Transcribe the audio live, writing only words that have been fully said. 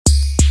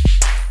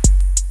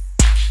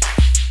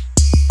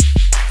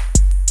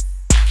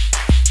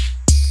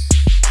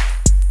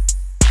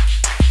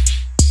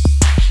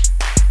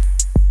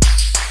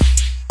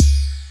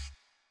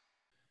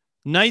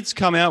Nate's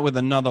come out with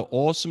another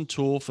awesome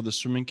tool for the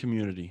swimming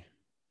community.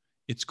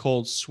 It's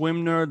called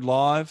Swim Nerd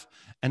Live,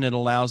 and it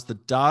allows the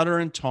data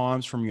and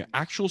times from your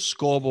actual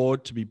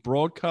scoreboard to be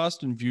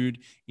broadcast and viewed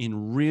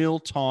in real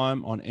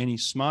time on any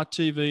smart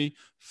TV,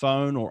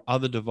 phone, or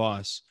other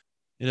device.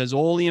 It has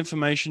all the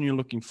information you're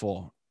looking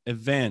for: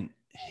 event,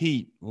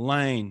 heat,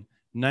 lane,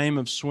 name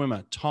of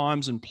swimmer,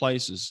 times, and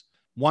places.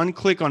 One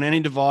click on any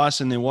device,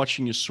 and they're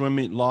watching your swim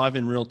meet live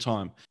in real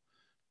time.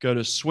 Go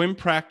to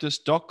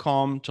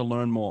swimpractice.com to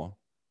learn more.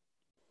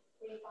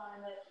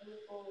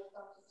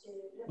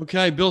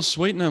 Okay, Bill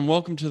Sweetener,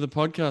 welcome to the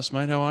podcast,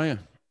 mate. How are you?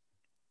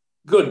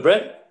 Good,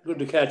 Brett. Good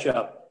to catch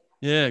up.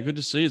 Yeah, good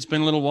to see you. It's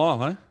been a little while,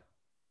 huh?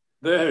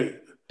 Very.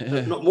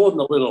 Yeah. Not more than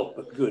a little,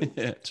 but good.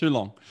 Yeah, too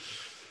long.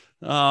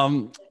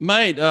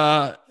 Mate,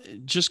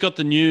 just got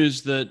the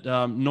news that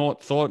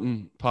Nort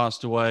Thornton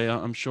passed away.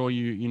 I'm sure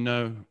you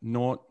know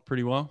Nort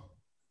pretty well.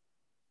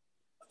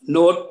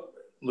 Nort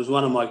was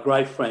one of my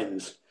great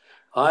friends.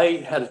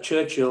 I had a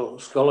Churchill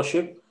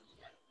scholarship,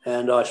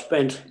 and I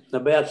spent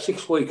about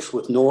 6 weeks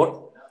with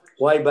Nort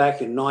way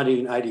back in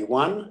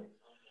 1981,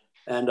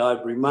 and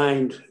I've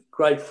remained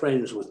great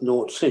friends with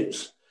Nort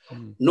since.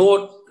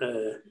 Nort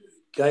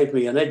gave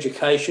me an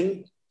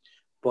education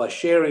by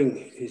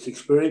sharing his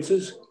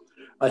experiences.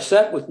 I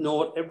sat with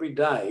Nort every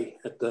day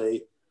at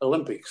the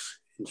Olympics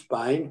in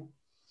Spain,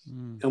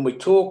 and we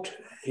talked.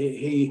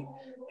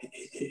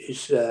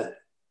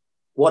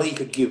 What he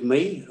could give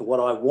me, what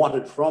I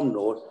wanted from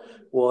Nort,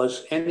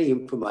 was any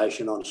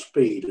information on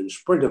speed and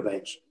sprint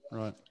events.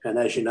 Right. And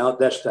as you know, at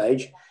that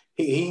stage,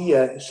 he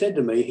said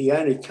to me he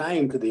only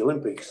came to the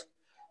Olympics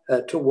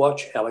to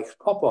watch Alex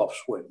Popov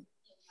swim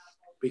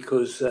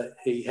because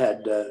he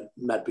had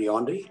Matt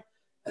Biondi,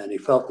 and he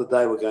felt that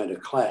they were going to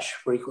clash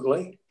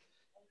frequently.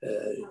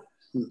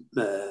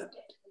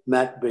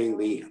 Matt being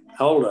the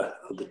older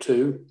of the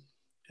two,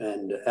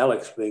 and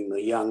Alex being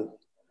the young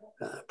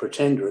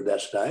pretender at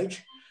that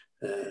stage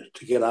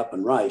to get up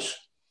and race.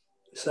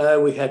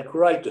 So we had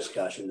great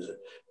discussions.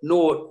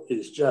 Nort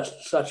is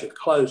just such a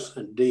close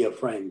and dear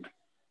friend.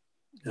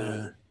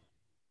 And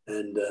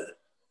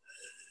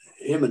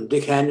him and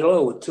Dick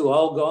Angelo were two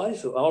old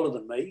guys, who were older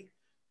than me,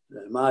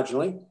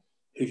 marginally,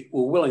 who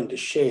were willing to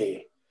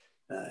share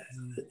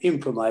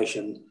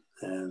information.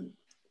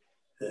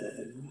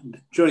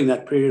 During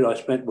that period I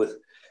spent with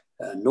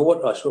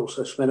Nort, I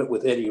also spent it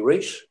with Eddie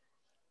Reese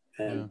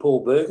and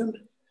Paul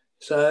Bergen.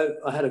 So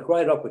I had a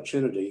great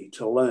opportunity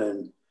to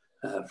learn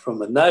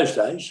from, in those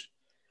days,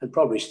 and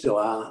probably still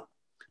are,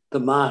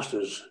 the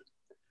masters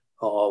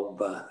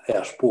of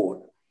our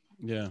sport.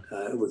 Yeah.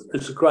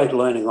 It's a great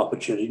learning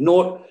opportunity.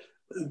 Nort,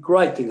 the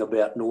great thing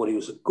about Nort, he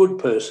was a good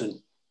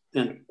person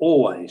and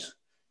always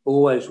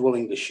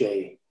willing to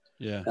share.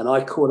 Yeah. And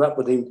I caught up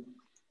with him.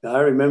 I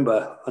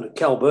remember at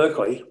Cal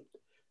Berkeley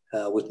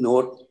with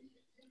Nort,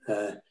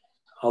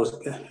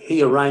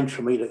 he arranged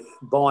for me to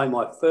buy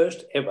my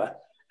first ever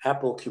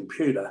Apple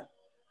computer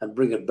and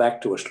bring it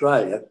back to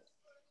Australia.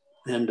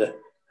 And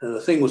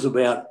the thing was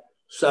about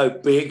so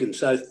big and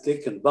so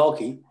thick and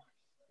bulky,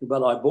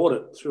 but I bought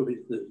it through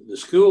the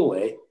school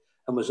there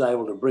and was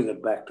able to bring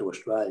it back to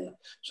Australia.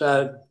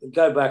 So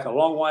go back a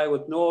long way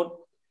with Nort,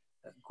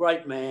 a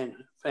great man,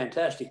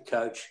 fantastic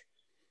coach,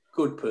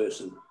 good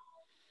person.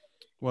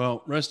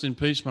 Well, rest in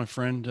peace, my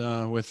friend.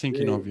 We're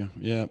thinking of you.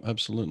 Yeah,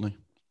 absolutely.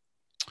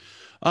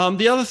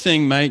 The other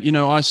thing, mate,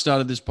 I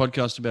started this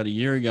podcast about a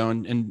year ago,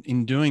 and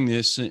in doing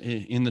this,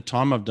 in the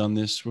time I've done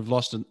this, we've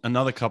lost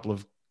another couple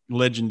of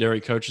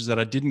legendary coaches that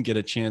I didn't get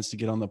a chance to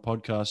get on the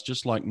podcast,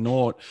 just like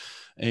Nort.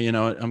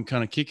 I'm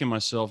kind of kicking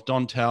myself.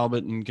 Don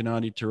Talbot and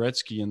Gennady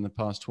Turetsky in the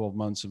past 12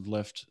 months have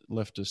left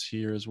us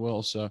here as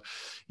well. So,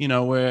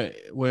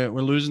 we're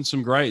losing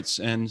some greats.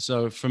 And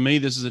so for me,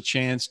 this is a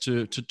chance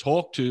to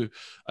talk to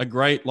a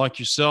great like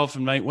yourself.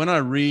 And mate, when I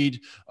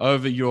read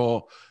over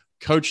your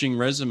coaching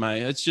resume,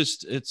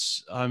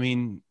 there's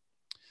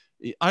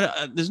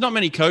not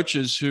many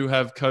coaches who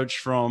have coached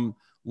from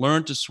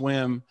learn to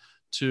swim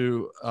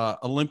to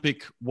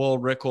Olympic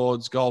world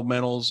records, gold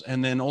medals,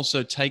 and then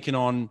also taken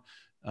on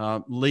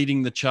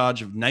leading the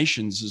charge of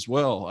nations as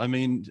well. I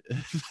mean,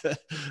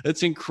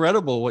 it's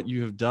incredible what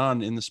you have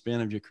done in the span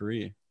of your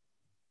career.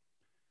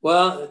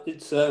 Well,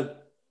 it's, it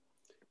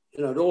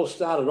all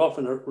started off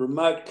in a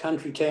remote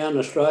country town in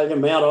Australia,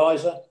 Mount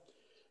Isa.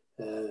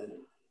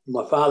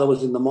 My father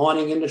was in the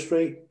mining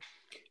industry.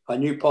 I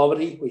knew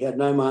poverty. We had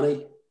no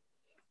money.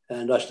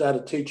 And I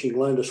started teaching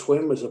Learn to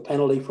Swim as a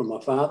penalty from my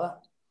father.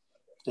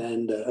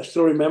 And I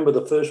still remember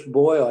the first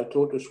boy I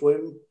taught to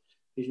swim.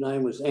 His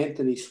name was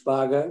Anthony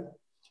Spargo.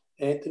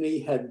 Anthony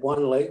had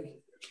one leg,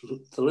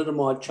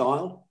 thalidomide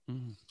child,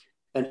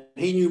 and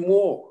he knew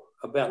more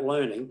about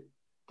learning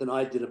than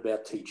I did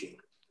about teaching.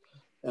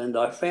 And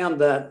I found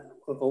that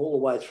all the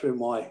way through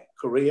my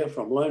career,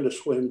 from Learn to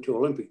Swim to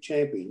Olympic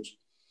champions,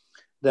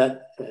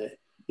 that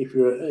if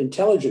you're an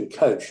intelligent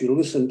coach, you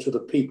listen to the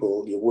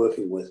people you're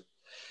working with,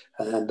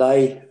 and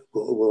they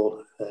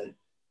will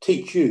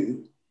teach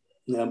you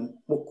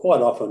quite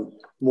often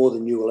more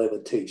than you will ever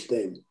teach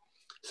them.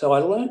 So I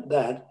learned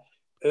that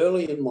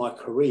early in my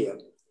career,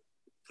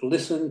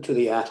 listen to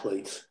the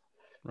athletes,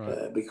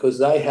 Right. because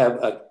they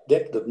have a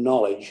depth of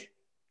knowledge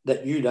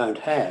that you don't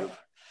have.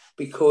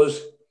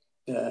 Because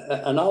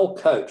an old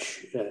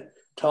coach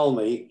told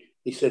me,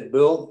 he said,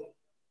 Bill,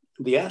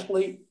 the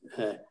athlete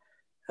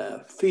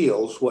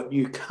feels what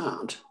you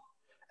can't,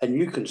 and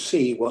you can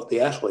see what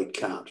the athlete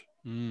can't.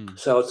 Mm.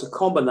 So it's a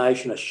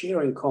combination, a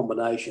sharing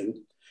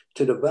combination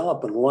to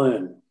develop and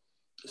learn.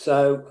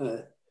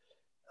 So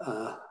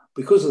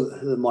because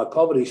of my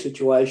poverty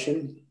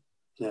situation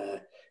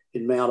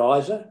in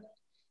Mount Isa,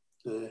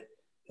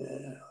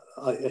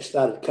 I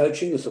started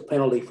coaching as a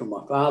penalty from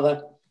my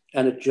father,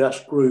 and it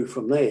just grew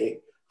from there,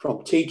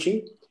 from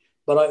teaching.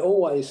 But I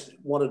always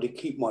wanted to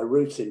keep my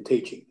roots in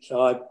teaching.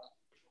 So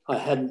I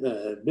had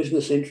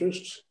business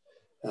interests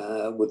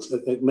with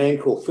a man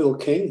called Phil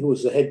King, who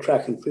was the head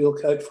track and field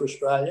coach for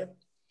Australia,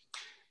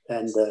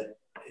 and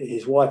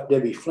his wife,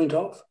 Debbie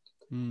Flintoff,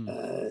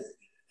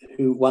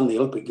 who won the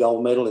Olympic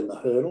gold medal in the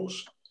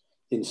hurdles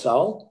in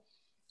Seoul.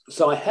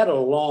 So I had a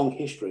long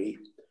history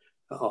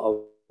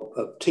of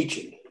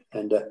teaching.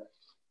 And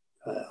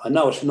I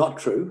know it's not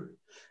true,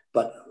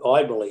 but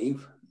I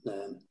believe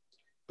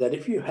that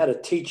if you had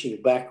a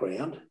teaching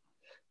background,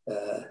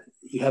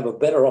 you have a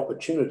better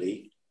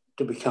opportunity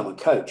to become a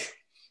coach.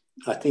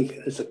 I think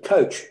as a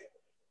coach,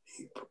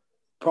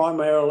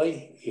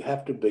 primarily you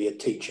have to be a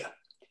teacher.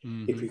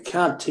 Mm-hmm. If you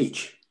can't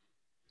teach,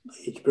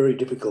 it's very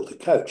difficult to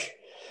coach.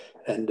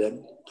 And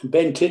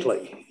Ben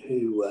Titley,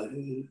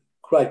 who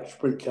great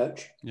sprint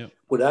coach, yep,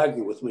 would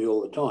argue with me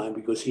all the time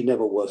because he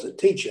never was a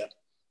teacher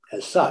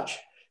as such.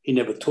 He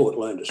never taught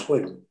learn to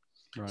swim.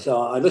 Right.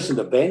 So I listened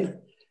to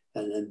Ben,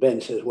 and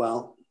Ben says,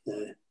 well,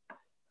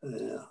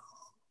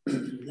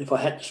 if I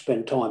had to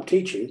spend time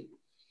teaching,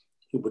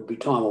 it would be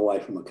time away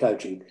from the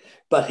coaching.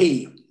 But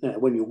he,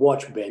 when you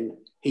watch Ben,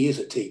 he is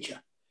a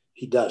teacher.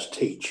 He does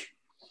teach.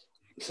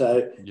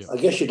 So yep, I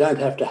guess you don't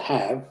have to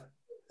have,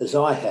 as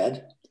I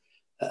had,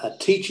 a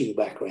teaching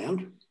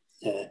background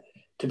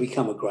to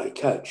become a great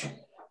coach,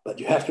 but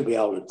you have to be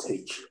able to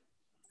teach.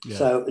 Yeah.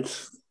 So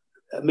it's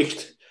a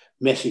mixed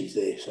message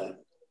there. So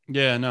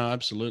yeah, no,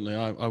 absolutely.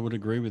 I would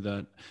agree with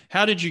that.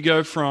 How did you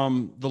go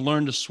from the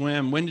learn to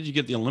swim? When did you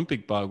get the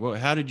Olympic bug?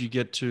 How did you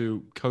get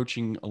to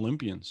coaching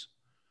Olympians?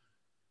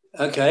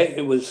 Okay,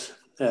 it was,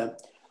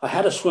 I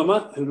had a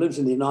swimmer who lives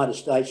in the United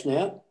States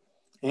now,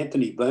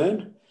 Anthony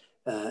Byrne.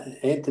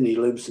 Anthony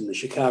lives in the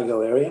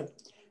Chicago area,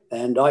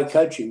 and I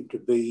coached him to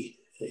be,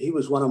 he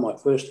was one of my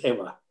first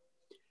ever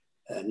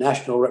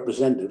national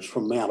representatives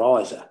from Mount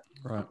Isa.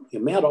 Right.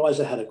 Mount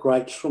Isa had a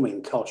great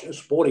swimming culture,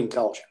 sporting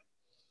culture,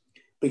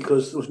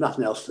 because there was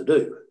nothing else to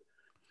do.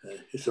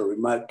 It's a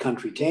remote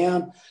country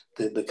town.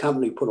 The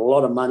company put a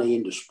lot of money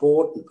into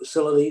sport and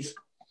facilities.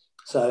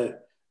 So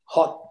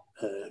hot,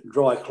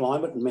 dry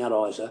climate in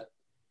Mount Isa,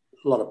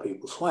 a lot of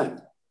people swam.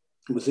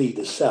 It was easy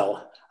to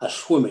sell a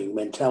swimming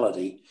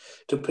mentality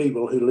to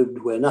people who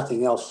lived where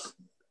nothing else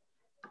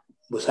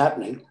was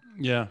happening.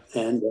 Yeah.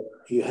 And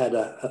you had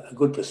a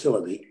good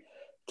facility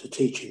to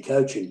teach and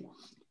coaching.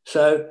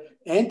 So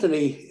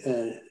Anthony,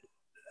 there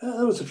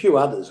was a few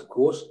others, of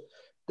course,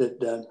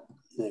 that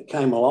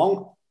came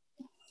along,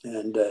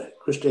 and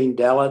Christine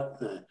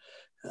Dallett,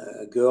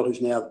 a girl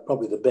who's now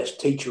probably the best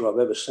teacher I've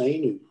ever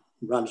seen,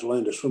 who runs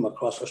Learn to Swim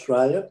across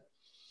Australia.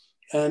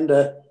 And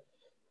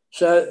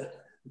so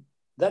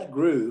that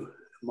grew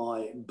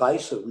my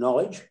base of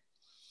knowledge.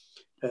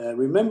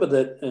 Remember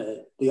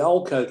that the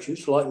old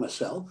coaches, like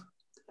myself,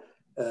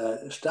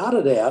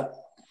 started out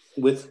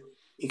with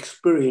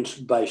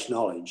experience-based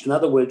knowledge. In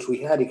other words,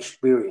 we had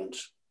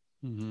experience,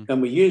 mm-hmm,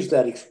 and we used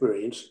that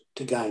experience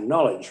to gain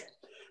knowledge.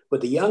 But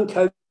the young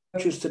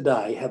coaches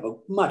today have a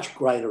much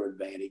greater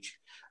advantage,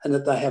 and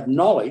that they have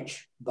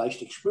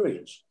knowledge-based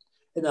experience.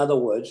 In other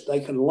words, they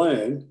can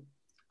learn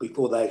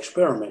before they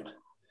experiment.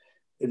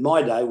 In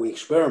my day, we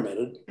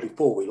experimented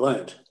before we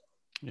learned.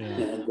 Yeah.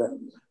 And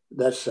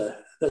that's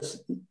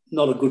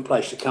not a good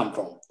place to come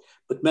from.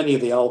 But many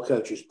of the old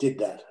coaches did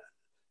that.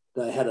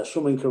 They had a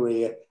swimming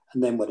career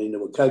and then went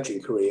into a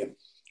coaching career,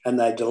 and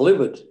they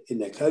delivered in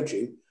their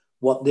coaching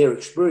what their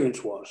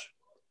experience was,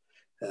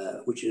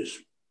 which is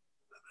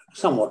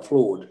somewhat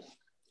flawed.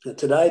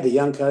 Today, the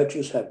young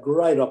coaches have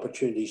great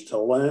opportunities to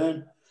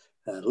learn,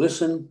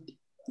 listen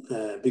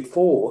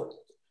before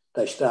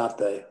they start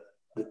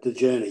the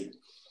journey.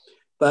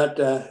 But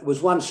it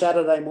was one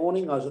Saturday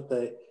morning, I was at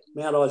the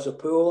Mount Isa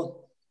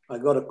pool. I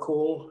got a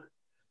call.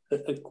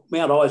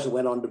 Mount Isa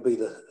went on to be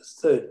the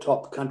third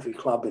top country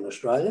club in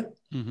Australia.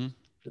 Mm-hmm.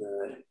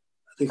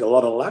 I think a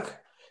lot of luck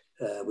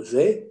was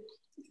there.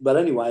 But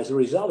anyway, as a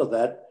result of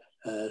that,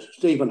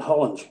 Stephen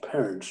Holland's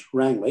parents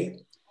rang me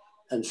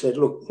and said,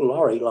 look,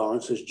 Laurie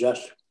Lawrence has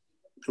just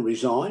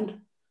resigned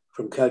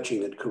from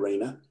coaching at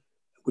Carina.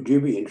 Would you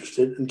be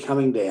interested in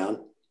coming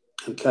down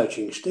and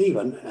coaching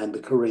Stephen and the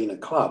Carina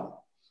club?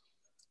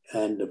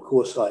 And of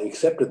course, I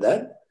accepted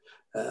that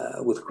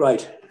with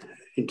great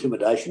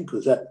intimidation,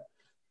 because that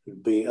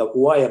would be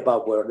way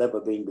above where I'd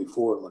ever been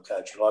before in my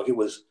coaching. Like, it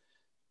was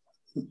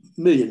a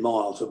million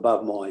miles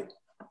above my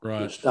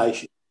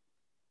station.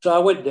 So I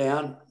went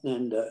down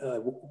and I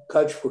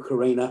coached for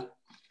Carina,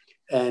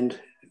 and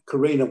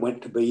Carina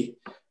went to be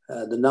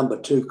the number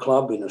 2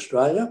 club in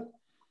Australia,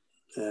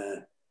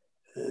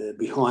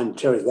 behind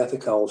Terry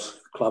Gathercole's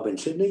club in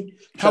Sydney.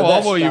 How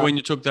old were you when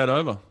you took that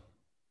over?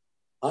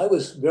 I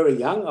was very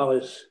young. I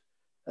was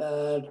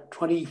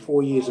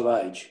 24 years of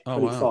age,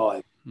 25.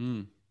 Wow.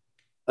 Mm.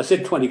 I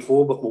said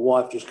 24, but my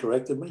wife just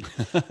corrected me.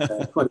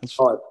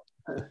 25.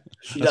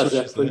 She does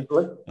that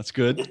frequently. That's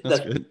good. That's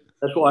good.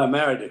 That's why I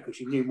married her, because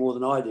she knew more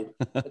than I did.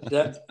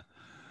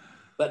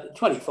 But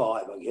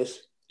 25, I guess.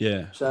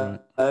 Yeah. So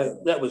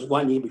that was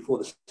 1 year before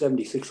the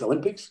 76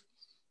 Olympics.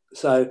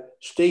 So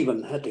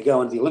Stephen had to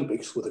go into the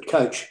Olympics with a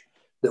coach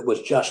that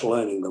was just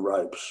learning the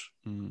ropes.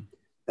 Mm.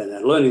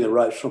 And learning the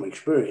ropes from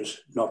experience,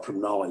 not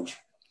from knowledge.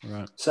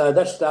 Right. So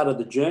that started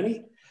the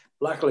journey.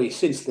 Luckily,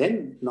 since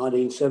then,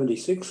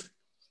 1976,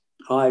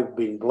 I've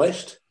been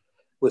blessed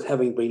with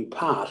having been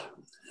a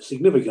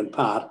significant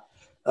part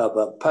of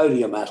a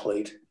podium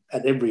athlete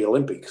at every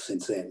Olympics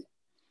since then.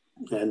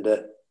 And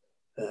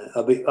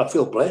I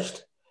feel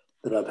blessed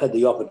that I've had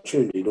the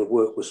opportunity to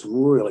work with some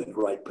really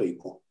great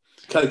people,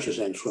 coaches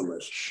and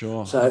swimmers.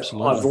 Sure, so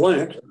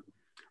absolutely.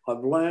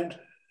 I've learned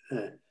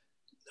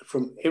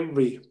from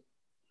every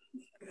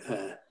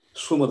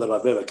swimmer that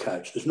I've ever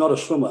coached. There's not a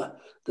swimmer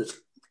that's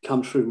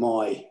come through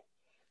my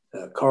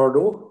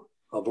corridor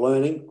of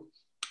learning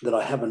that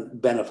I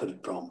haven't benefited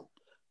from.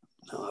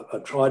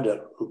 I've tried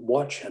to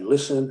watch and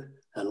listen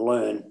and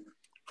learn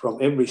from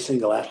every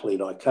single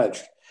athlete I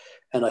coached.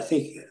 And I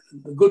think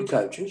the good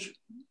coaches,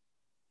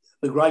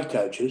 the great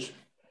coaches,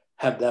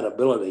 have that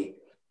ability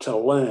to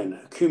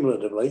learn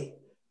cumulatively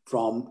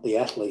from the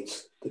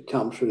athletes that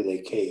come through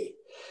their care.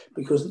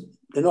 Because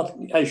they're not,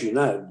 as you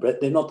know,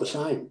 Brett, they're not the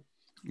same.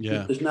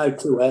 Yeah. There's no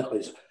 2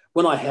 athletes.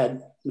 When I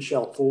had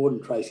Michelle Ford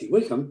and Tracy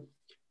Wickham,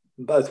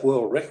 both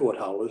world record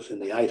holders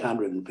in the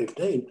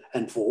 815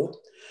 and 4,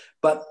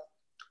 but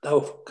they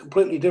were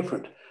completely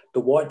different. The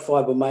white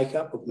fibre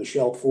makeup of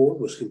Michelle Ford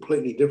was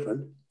completely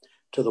different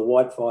to the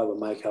white fibre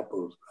makeup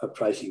of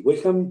Tracy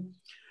Wickham.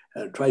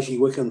 Tracy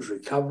Wickham's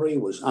recovery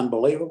was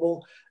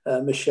unbelievable.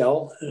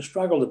 Michelle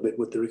struggled a bit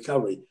with the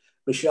recovery.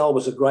 Michelle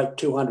was a great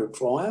 200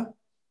 flyer,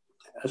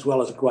 as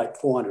well as a great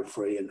 400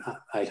 free and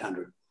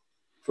 800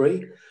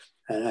 free.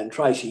 And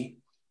Tracy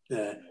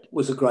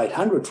was a great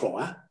 100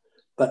 flyer,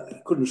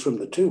 but couldn't swim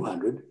the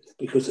 200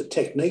 because the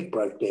technique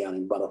broke down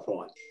in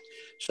butterfly.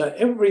 So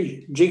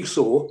every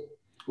jigsaw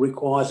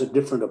requires a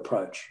different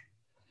approach.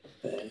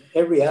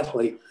 Every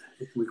athlete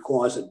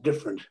requires a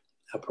different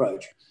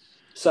approach.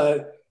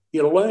 So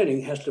your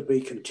learning has to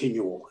be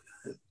continual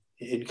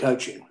in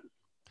coaching.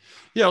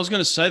 Yeah, I was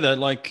going to say that,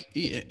 like,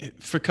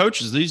 for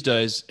coaches these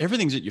days,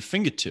 everything's at your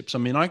fingertips. I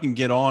mean, I can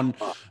get on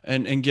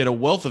and get a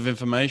wealth of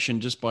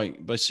information just by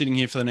sitting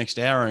here for the next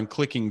hour and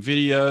clicking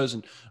videos.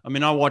 And I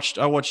mean, I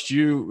watched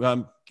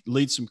you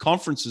lead some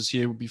conferences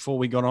here before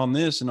we got on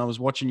this, and I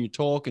was watching you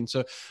talk. And so,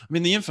 I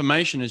mean, the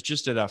information is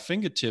just at our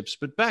fingertips.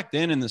 But back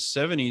then in the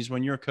 70s,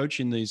 when you're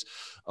coaching these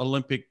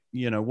Olympic,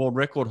 world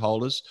record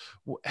holders,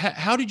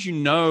 how did you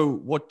know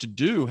what to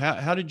do?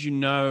 How did you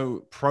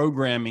know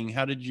programming?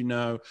 How did you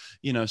know,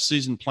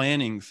 season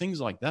planning, things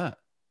like that?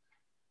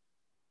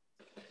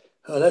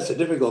 Oh, that's a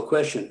difficult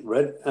question,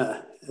 Red.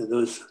 There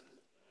was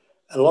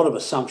a lot of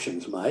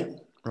assumptions made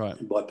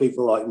by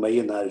people like me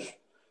in those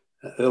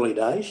early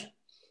days.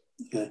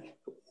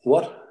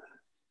 What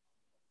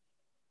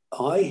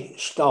I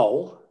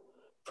stole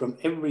from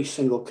every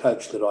single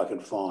coach that I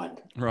could find.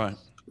 Right.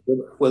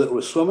 Whether it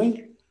was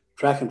swimming,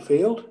 track and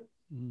field,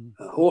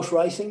 horse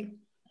racing,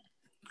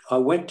 I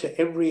went to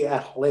every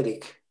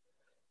athletic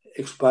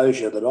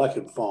exposure that I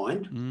could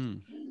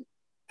find,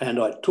 and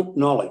I took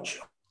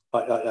knowledge.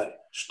 I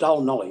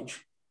stole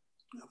knowledge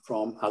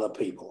from other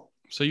people.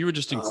 So you were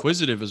just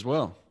inquisitive as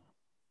well.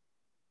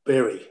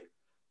 Very.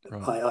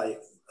 Right.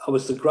 I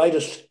was the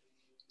greatest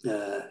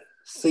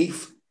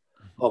thief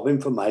of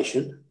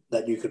information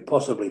that you could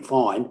possibly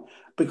find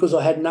because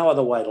I had no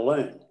other way to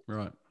learn.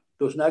 Right.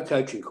 There was no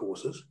coaching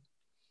courses.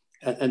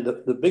 And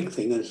the big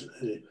thing is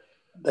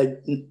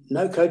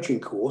no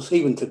coaching course,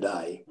 even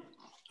today,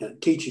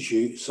 teaches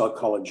you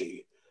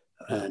psychology.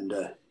 And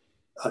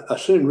I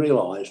soon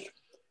realised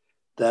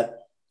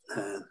that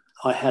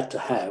I had to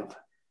have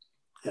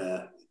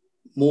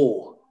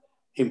more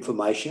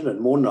information and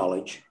more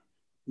knowledge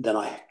than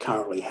I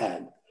currently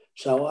had.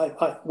 So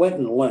I went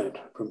and learnt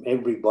from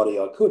everybody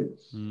I could.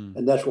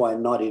 And that's why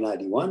in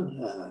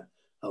 1981,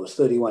 I was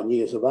 31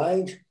 years of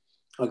age.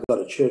 I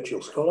got a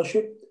Churchill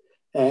Scholarship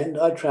and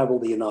I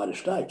travelled the United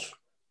States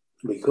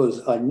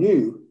because I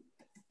knew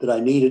that I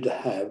needed to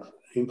have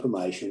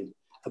information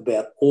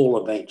about all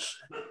events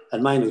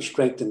and mainly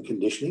strength and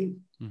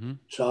conditioning. Mm-hmm.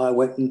 So I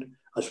went and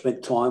I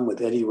spent time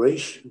with Eddie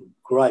Reese,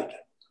 great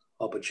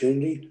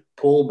opportunity,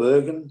 Paul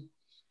Bergen,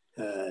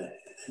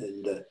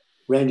 and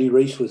Randy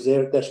Reese was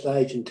there at that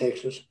stage in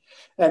Texas,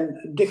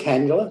 and Dick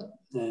Handler.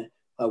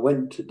 I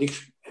went to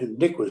Dick's, and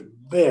Dick was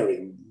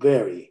very,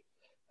 very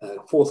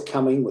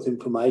forthcoming with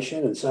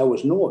information, and so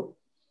was Nord.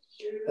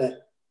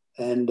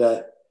 And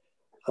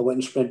I went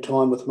and spent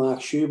time with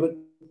Mark Schubert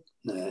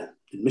in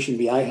Mission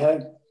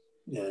Viejo,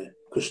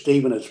 because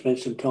Stephen had spent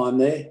some time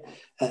there,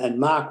 and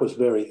Mark was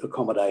very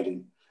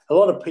accommodating. A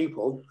lot of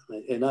people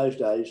in those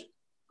days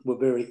were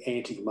very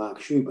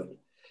anti-Mark Schubert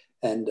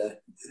and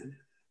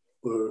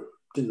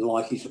didn't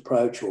like his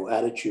approach or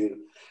attitude.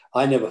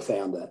 I never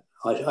found that.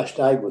 I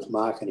stayed with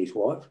Mark and his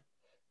wife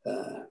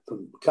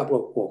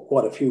for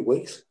quite a few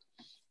weeks,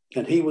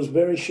 and he was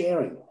very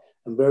sharing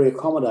and very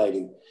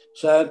accommodating.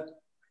 So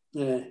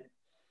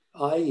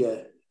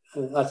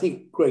I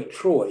think Greg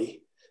Troy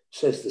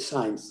says the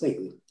same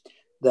thing,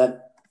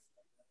 that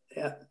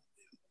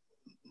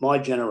my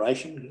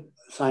generation,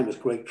 same as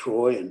Greg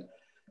Troy and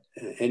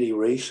Eddie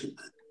Reese,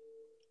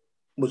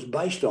 was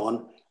based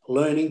on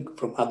learning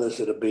from others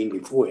that have been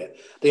before you.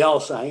 The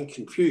old saying,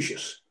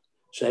 Confucius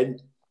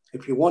said,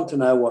 if you want to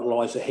know what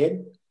lies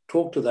ahead,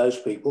 talk to those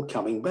people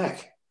coming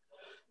back.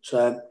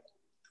 So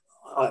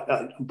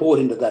I bought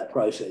into that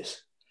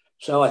process.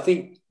 So I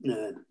think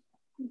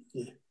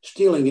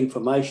stealing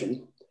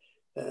information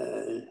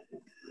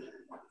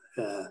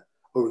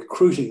or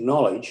recruiting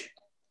knowledge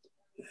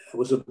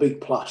was a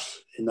big plus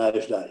in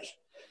those days.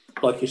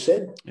 Like you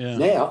said,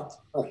 Now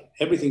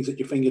everything's at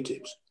your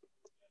fingertips.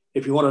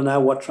 If you want to know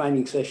what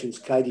training sessions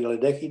Katie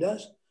Ledecky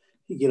does,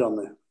 you get on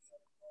the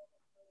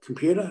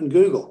computer and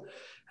Google,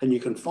 and you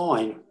can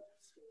find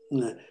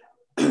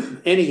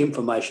any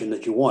information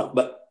that you want,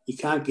 but you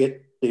can't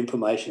get the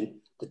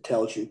information that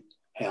tells you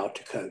how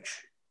to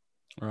coach.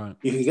 Right.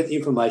 You can get the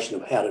information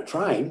of how to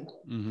train,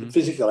 the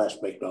physical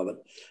aspect of it,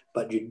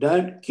 but you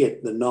don't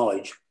get the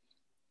knowledge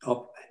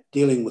of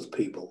dealing with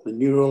people, the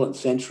neural and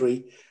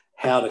sensory,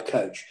 how to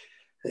coach.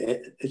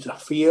 It's a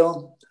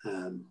feel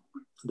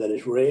that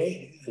is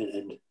rare,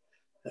 and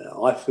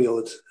I feel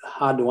it's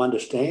hard to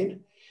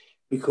understand,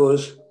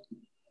 because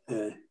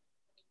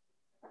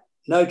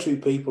no two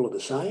people are the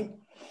same,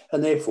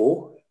 and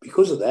therefore,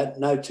 because of that,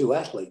 no two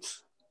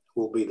athletes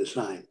will be the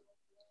same.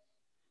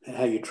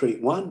 How you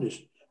treat one is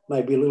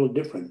maybe a little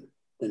different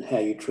than how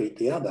you treat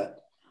the other,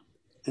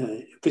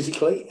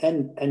 physically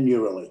and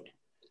neurally.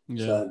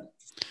 Yeah. So,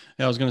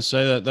 I was going to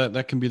say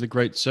that can be the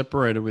great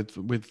separator with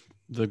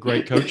the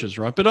great coaches,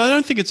 right? But I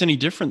don't think it's any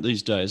different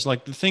these days.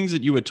 Like the things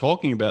that you were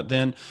talking about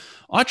then,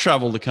 I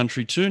travel the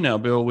country too now,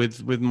 Bill, with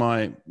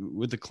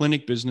the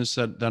clinic business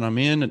that I'm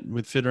in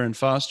with Fitter and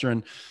Faster,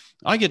 and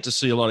I get to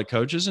see a lot of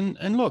coaches.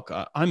 And look,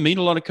 I meet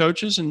a lot of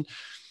coaches, and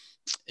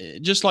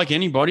just like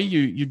anybody,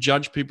 you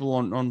judge people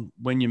on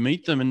when you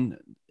meet them. And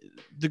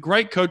the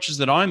great coaches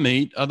that I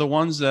meet are the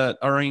ones that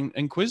are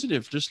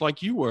inquisitive, just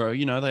like you were.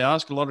 You know, they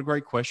ask a lot of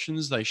great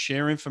questions. They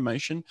share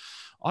information.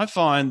 I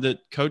find that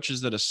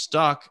coaches that are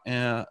stuck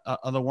are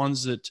the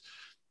ones that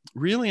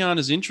really aren't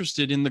as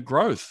interested in the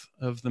growth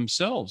of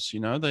themselves. You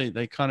know,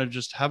 they kind of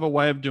just have a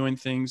way of doing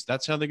things.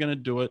 That's how they're going to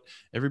do it.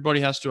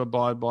 Everybody has to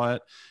abide by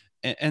it.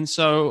 And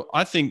so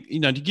I think,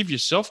 you know, to give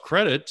yourself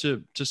credit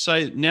to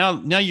say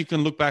now you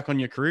can look back on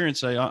your career and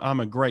say, I'm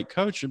a great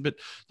coach. But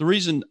the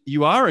reason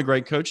you are a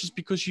great coach is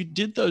because you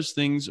did those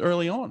things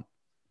early on.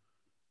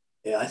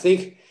 Yeah, I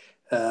think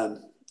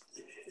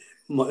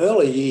my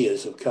early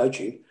years of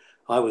coaching,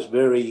 I was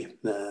very,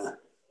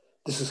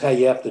 this is how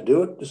you have to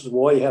do it. This is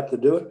why you have to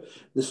do it.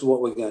 This is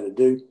what we're going to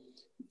do.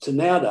 So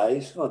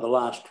nowadays, the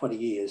last 20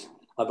 years,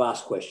 I've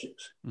asked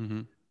questions.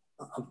 Mm-hmm.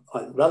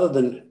 Rather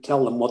than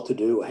tell them what to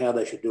do or how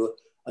they should do it,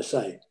 I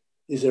say,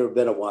 is there a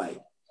better way?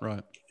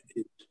 Right.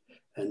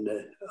 And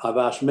I've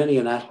asked many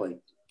an athlete.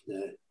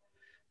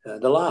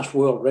 The last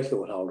world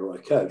record holder I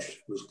coached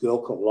was a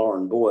girl called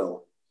Lauren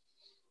Boyle.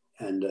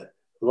 And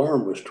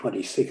Lauren was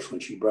 26 when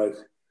she broke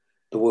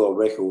the world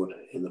record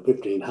in the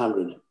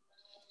 1500.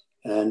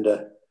 And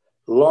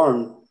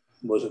Lauren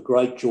was a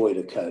great joy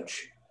to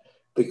coach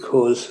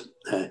because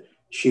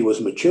she was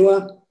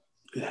mature,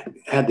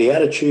 had the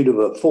attitude of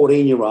a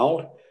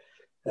 14-year-old,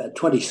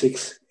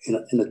 26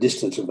 in a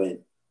distance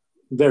event.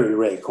 Very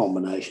rare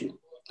combination.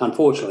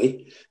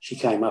 Unfortunately, she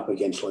came up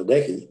against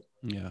Ledecky,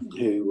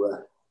 who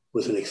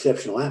was an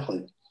exceptional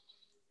athlete.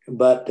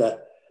 But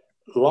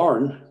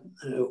Lauren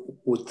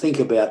would think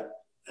about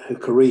her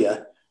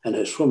career and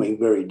her swimming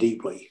very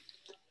deeply.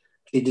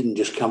 She didn't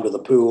just come to the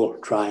pool,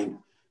 train,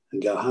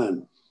 and go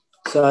home.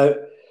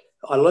 So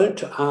I learned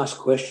to ask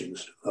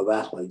questions of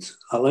athletes.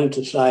 I learned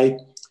to say,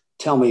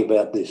 tell me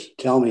about this,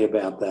 tell me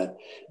about that,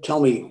 tell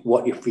me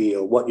what you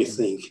feel, what you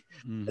think.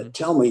 Mm-hmm.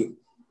 Tell me,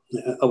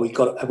 have we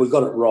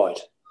got it right?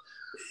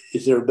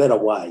 Is there a better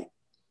way?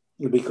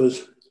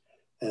 Because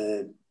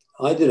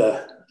I did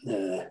a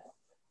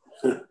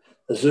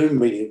Zoom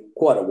meeting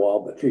quite a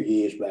while, but a few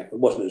years back. It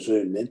wasn't a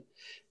Zoom then,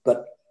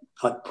 but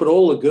I put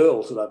all the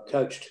girls that I've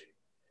coached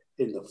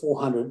in the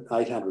 400,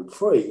 800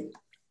 free,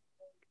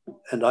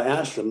 and I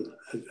asked them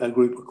a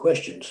group of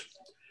questions,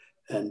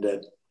 and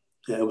it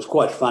was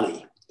quite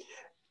funny.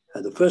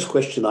 And the first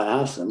question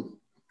I asked them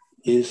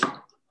is,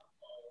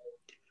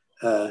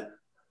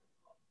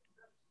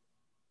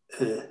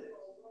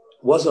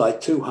 was I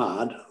too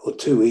hard or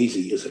too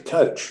easy as a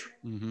coach?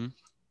 Mm-hmm.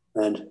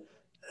 And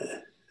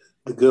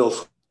the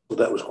girls thought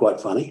that was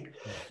quite funny.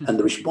 And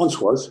the response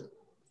was,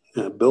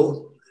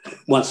 Bill,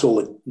 once all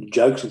the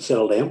jokes had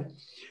settled down,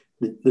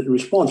 the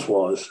response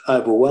was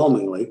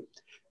overwhelmingly,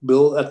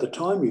 Bill, at the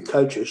time you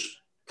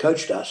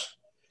coached us,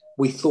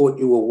 we thought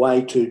you were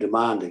way too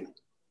demanding.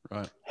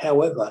 Right.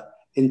 However,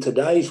 in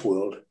today's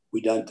world,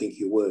 we don't think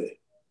you were.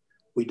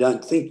 We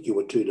don't think you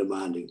were too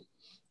demanding.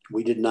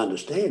 We didn't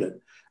understand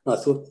it. And I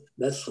thought,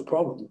 that's the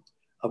problem.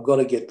 I've got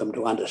to get them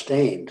to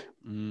understand.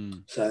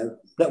 So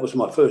that was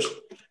my first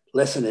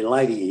lesson in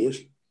later years.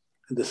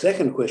 And the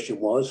second question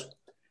was,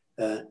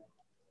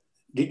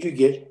 did you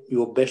get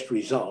your best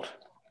result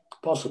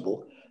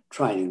possible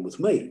training with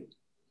me?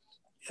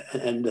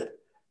 And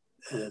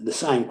the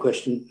same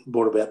question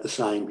brought about the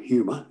same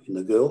humour in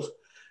the girls.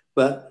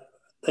 But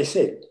they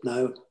said,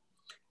 no,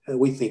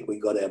 we think we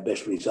got our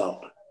best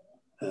result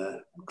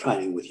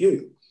training with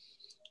you.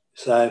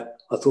 So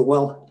I thought,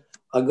 well,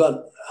 I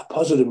got a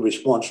positive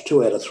response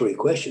 2 out of 3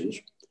 questions.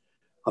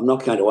 I'm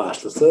not going to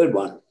ask the third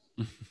one.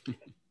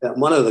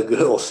 One of the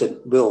girls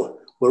said, Bill,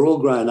 we're all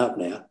grown up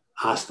now.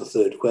 Ask the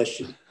third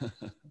question.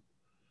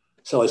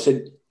 So I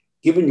said,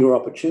 given your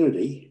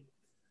opportunity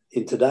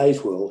in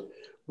today's world,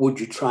 would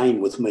you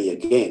train with me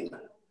again?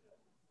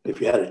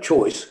 If you had a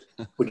choice,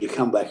 would you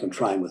come back and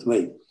train with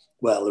me?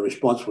 Well, the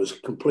response was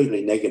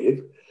completely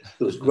negative.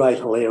 There was great,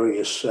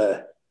 hilarious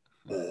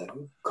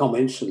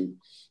comments,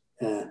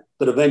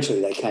 but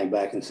eventually they came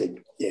back and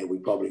said, yeah, we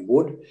probably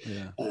would,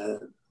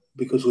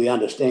 because we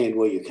understand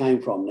where you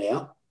came from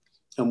now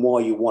and why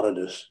you wanted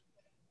us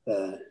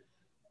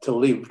to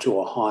live to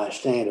a higher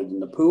standard in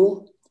the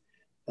pool.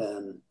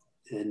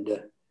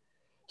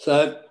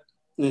 So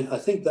I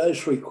think those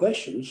 3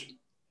 questions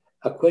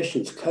are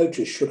questions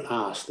coaches should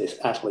ask their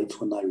athletes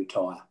when they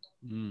retire.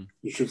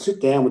 You should sit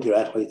down with your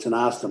athletes and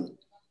ask them,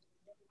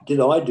 did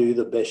I do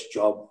the best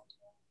job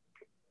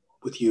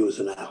with you as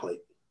an athlete?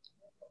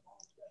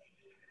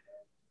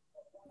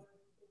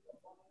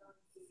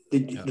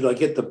 Did I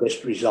get the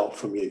best result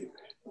from you?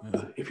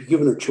 If you're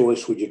given a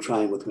choice, would you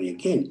train with me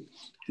again?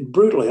 And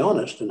brutally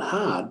honest and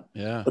hard,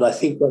 but I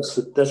think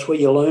that's where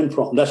you learn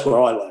from. That's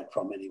where I learned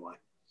from anyway.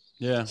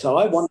 Yeah. So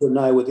I wanted to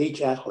know with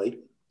each athlete,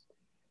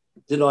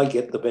 did I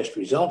get the best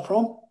result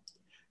from?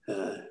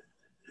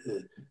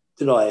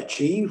 Did I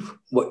achieve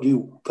what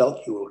you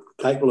felt you were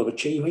capable of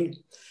achieving?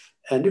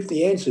 And if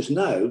the answer is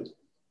no,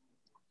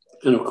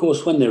 and of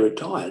course when they're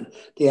retired,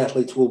 the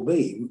athletes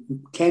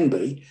can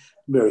be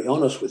very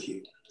honest with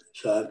you.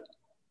 So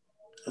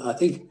I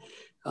think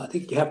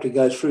you have to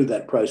go through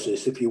that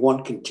process if you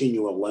want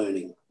continual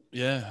learning.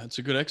 Yeah, it's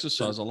a good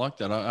exercise. I like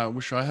that. I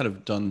wish I had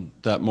have done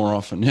that more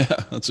often. Yeah,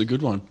 that's a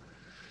good one.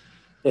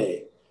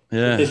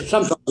 Yeah.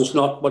 Sometimes it's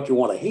not what you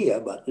want to hear,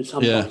 but it's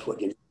sometimes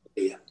what you need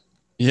to hear.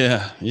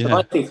 Yeah. So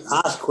I think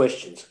ask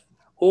questions.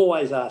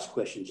 Always ask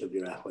questions of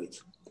your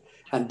athletes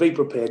and be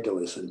prepared to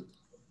listen.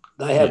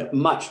 They have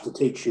much to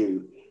teach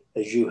you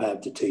as you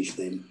have to teach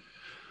them.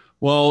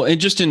 Well, and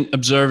just in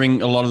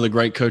observing a lot of the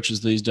great coaches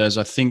these days,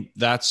 I think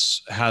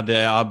that's how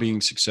they are being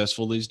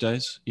successful these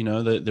days. You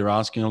know, they're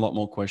asking a lot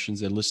more questions.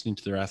 They're listening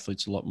to their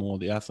athletes a lot more.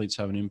 The athletes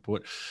have an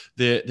input.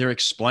 They're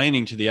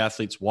explaining to the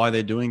athletes why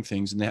they're doing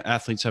things, and the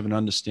athletes have an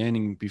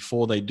understanding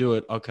before they do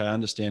it. Okay, I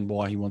understand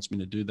why he wants me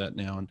to do that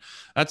now. And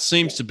that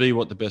seems to be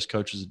what the best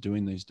coaches are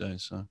doing these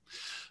days. So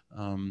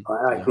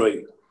I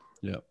agree.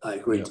 Yeah. I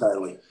agree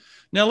totally.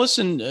 Now,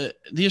 listen,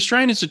 the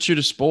Australian Institute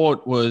of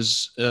Sport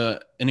was an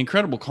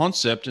incredible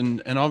concept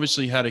and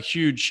obviously had a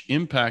huge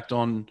impact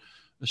on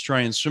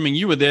Australian swimming.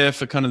 You were there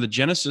for kind of the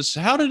genesis.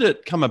 How did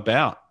it come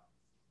about?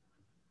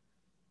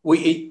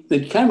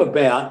 It came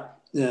about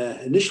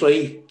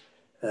initially,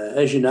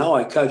 as you know,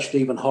 I coached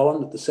Stephen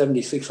Holland at the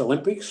 76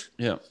 Olympics,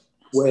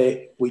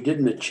 where we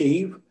didn't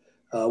achieve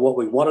what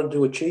we wanted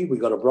to achieve. We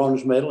got a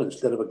bronze medal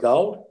instead of a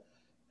gold,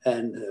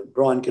 and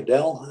Brian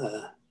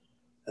Cadell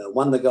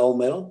won the gold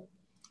medal.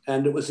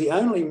 And it was the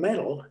only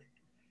medal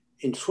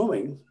in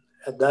swimming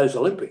at those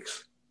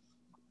Olympics.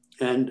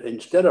 And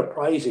instead of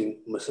praising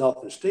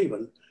myself and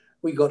Stephen,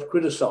 we got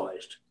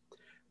criticised.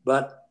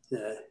 But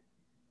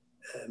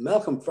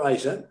Malcolm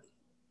Fraser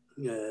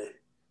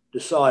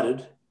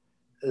decided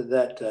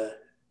that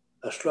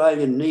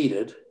Australia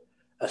needed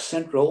a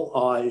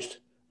centralised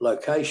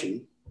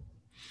location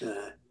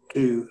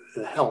to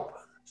help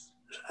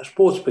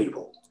sports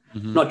people,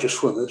 not just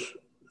swimmers,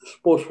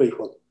 sports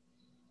people.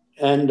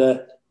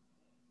 And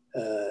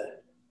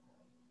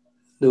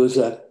there was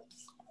a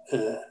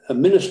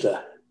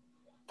minister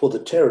for the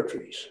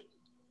territories,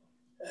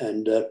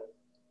 and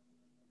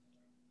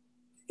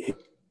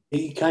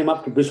he came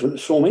up to Brisbane,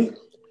 saw me,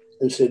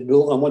 and said,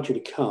 "Bill, I want you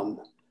to come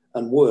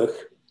and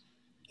work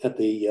at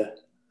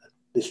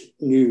this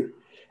new."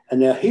 And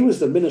now he was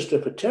the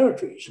minister for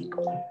territories,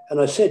 and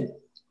I said,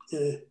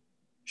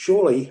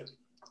 "Surely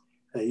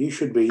you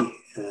should be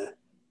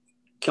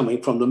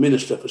coming from the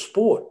minister for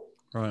sport."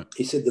 Right.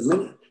 He said,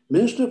 "The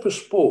minister for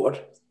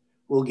sport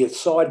will get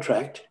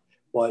sidetracked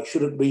by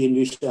should it be in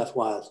New South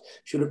Wales,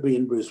 should it be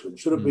in Brisbane,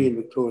 should it be in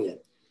Victoria.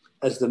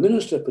 As the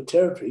Minister for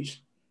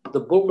Territories, the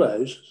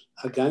bulldozers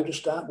are going to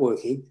start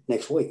working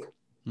next week.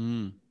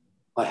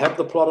 I have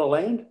the plot of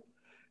land.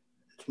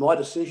 It's my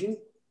decision.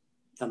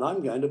 and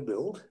I'm going to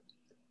build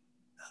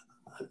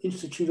an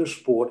Institute of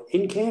Sport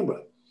in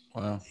Canberra.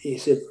 Wow. He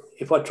said,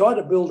 if I try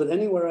to build it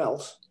anywhere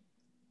else,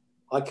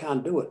 I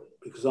can't do it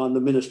because I'm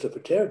the Minister for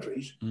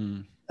Territories,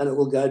 and it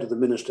will go to the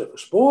Minister for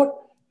Sport,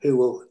 who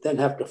will then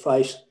have to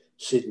face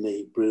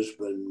Sydney,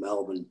 Brisbane,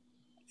 Melbourne,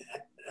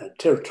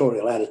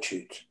 territorial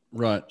attitudes.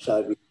 Right.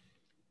 So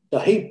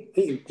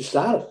he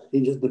started.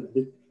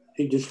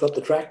 He just got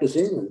the tractors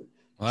in and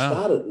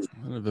started.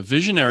 A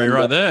visionary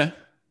right there.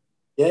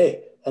 Yeah,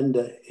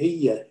 and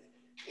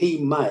he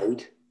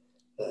made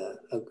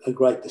a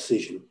great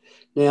decision.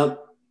 Now,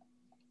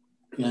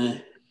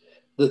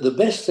 the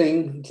best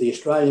thing the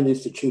Australian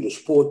Institute of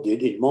Sport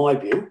did, in my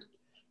view,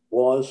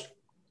 was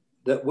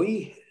that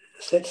we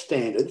set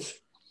standards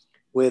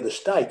where the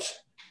states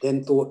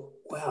then thought,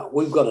 wow,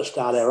 we've got to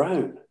start our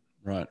own.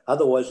 Right.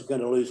 Otherwise, we're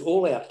going to lose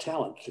all our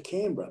talent to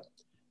Canberra.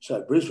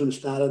 So Brisbane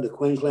started, the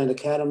Queensland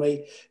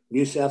Academy,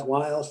 New South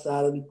Wales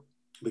started,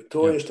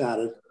 Victoria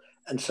started.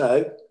 And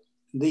so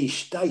these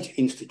state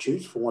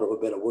institutes, for want of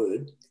a better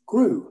word,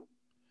 grew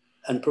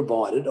and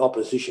provided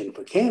opposition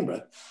for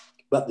Canberra.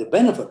 But the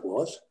benefit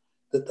was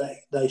that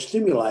they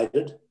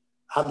stimulated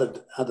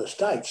other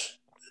states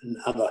and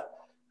other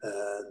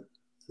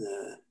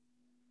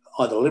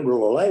either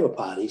Liberal or Labor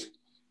parties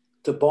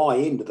to buy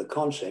into the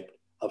concept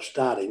of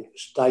starting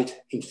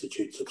state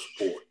institutes of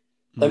sport.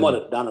 They might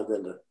have done it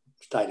in the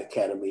state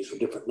academies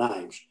with different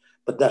names,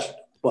 but that's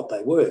what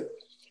they were.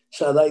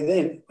 So they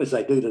then, as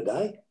they do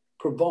today,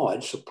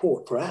 provide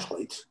support for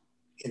athletes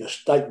in a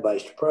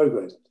state-based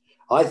program.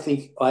 I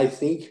think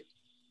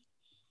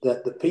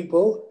that the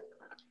people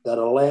that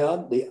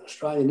allowed the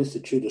Australian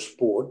Institute of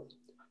Sport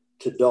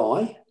to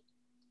die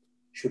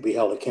should be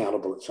held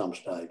accountable at some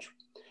stage.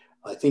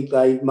 I think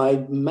they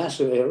made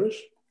massive errors,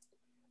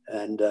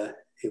 and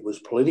it was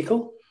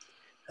political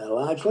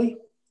largely,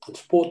 and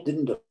sport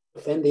didn't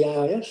defend the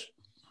AIS,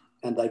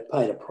 and they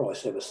paid a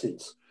price ever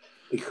since.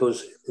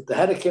 Because if they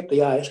had kept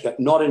the AIS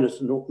not in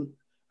its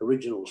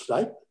original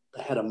state,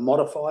 they had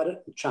modified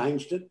it and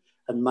changed it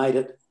and made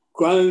it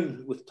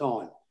grown with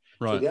time.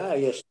 Right. So the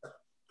AIS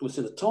was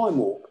in a time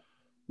warp.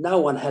 No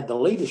one had the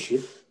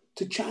leadership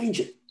to change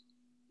it.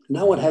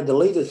 No one had the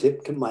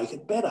leadership to make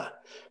it better.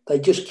 They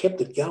just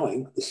kept it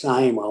going, the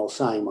same old,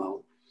 same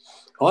old.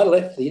 I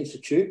left the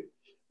Institute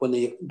when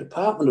the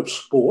Department of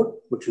Sport,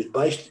 which was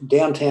based in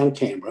downtown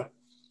Canberra,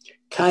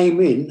 came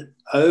in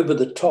over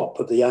the top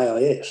of the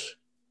AIS.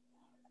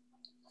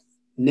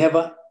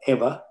 Never,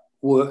 ever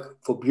work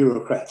for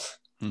bureaucrats.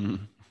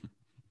 Mm-hmm.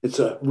 It's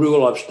a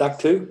rule I've stuck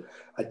to.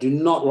 I do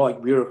not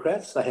like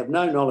bureaucrats. They have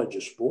no knowledge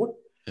of sport.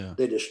 Yeah.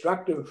 They're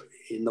destructive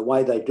in the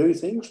way they do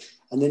things,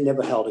 and they're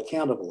never held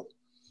accountable.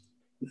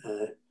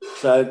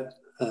 So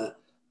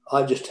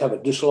I just have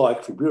a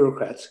dislike for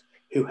bureaucrats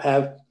who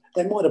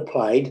they might have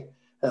played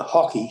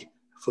hockey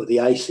for the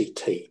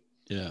ACT.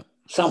 Yeah.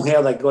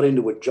 Somehow they got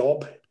into a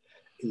job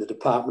in the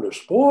Department of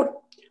Sport,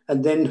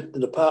 and then the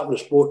Department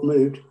of Sport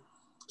moved.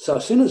 So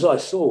as soon as I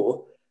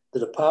saw the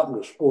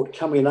Department of Sport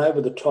coming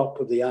over the top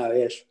of the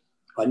AIS,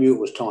 I knew it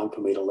was time for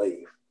me to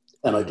leave,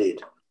 and I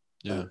did.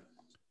 Yeah.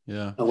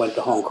 Yeah. I went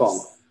to Hong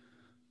Kong.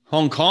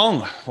 Hong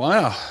Kong.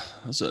 Wow.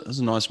 That's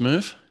a nice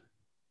move.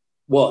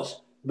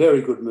 Was.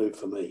 Very good move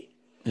for me.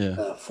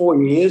 Yeah.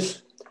 4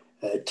 years,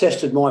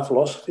 tested my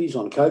philosophies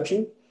on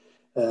coaching.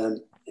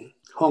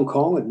 Hong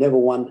Kong had never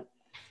won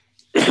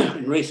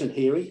in recent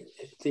history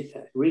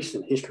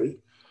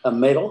a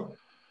medal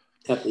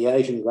at the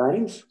Asian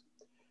Games,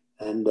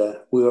 and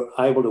we were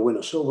able to win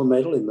a silver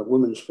medal in the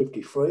women's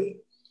 50 free.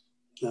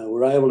 We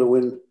were able to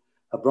win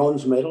a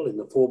bronze medal in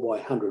the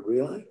 4x100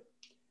 relay,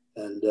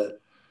 and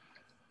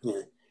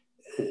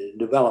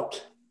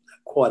developed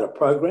quite a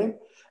program.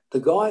 The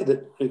guy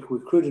that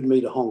recruited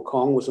me to Hong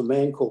Kong was a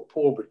man called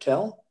Paul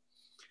Brettel,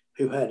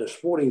 who had a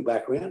sporting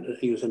background.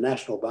 He was a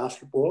national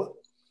basketballer,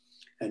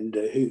 and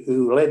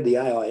who led the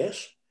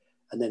AIS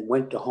and then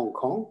went to Hong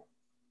Kong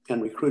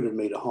and recruited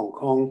me to Hong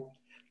Kong.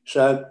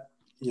 So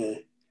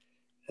it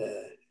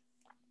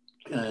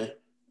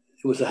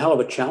was a hell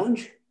of a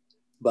challenge,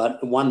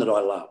 but one that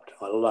I loved.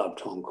 I loved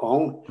Hong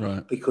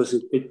Kong because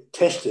it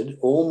tested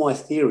all my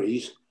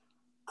theories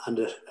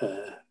under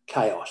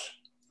chaos.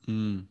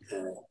 Mm.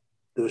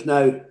 There was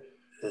no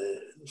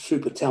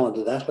super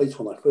talented athletes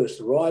when I first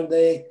arrived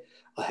there.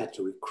 I had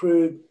to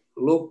recruit,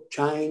 look,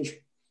 change.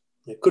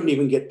 I couldn't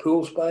even get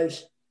pool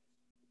space.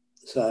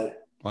 So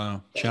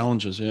wow,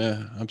 challenges,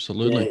 yeah,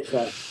 absolutely.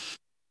 Yeah,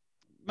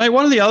 Mate,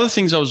 one of the other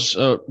things I was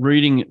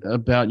reading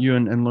about you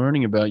and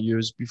learning about you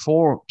is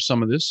before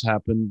some of this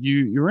happened,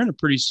 you were in a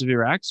pretty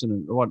severe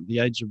accident at the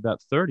age of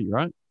about 30,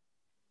 right?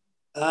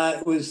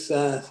 It was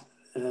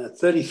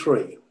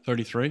 33.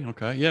 33,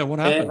 okay. Yeah, what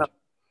happened?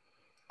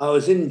 I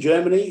was in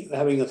Germany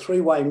having a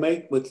three-way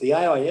meet with the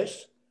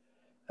AIS,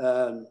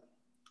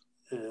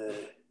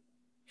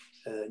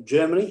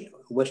 Germany,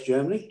 West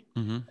Germany,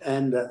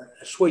 and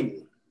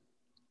Sweden.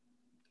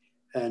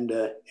 And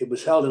it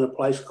was held in a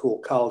place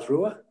called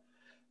Karlsruhe.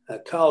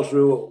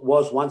 Karlsruhe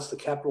was once the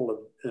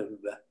capital of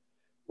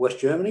West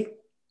Germany.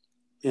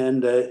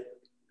 And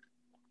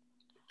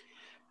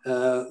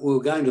we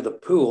were going to the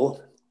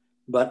pool,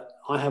 but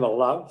I have a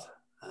love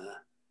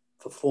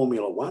for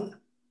Formula One.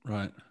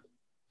 Right.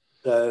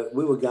 So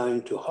we were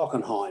going to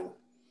Hockenheim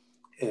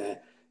in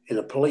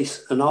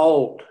an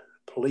old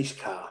police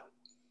car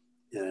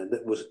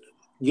that was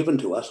given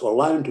to us or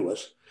loaned to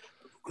us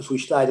because we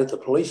stayed at the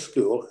police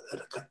school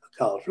at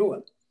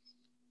Karlsruhe.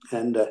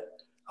 And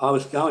I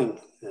was going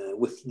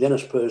with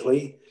Dennis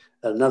Pursley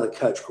and another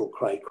coach called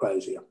Craig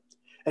Crozier.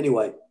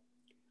 Anyway,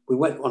 we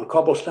went on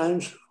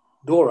cobblestones,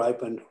 door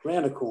opened,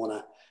 round a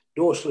corner,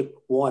 door slipped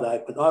wide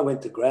open. I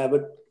went to grab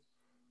it.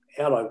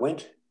 Out I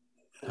went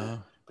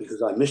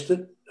because I missed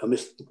it. I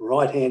missed the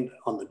right hand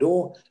on the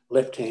door,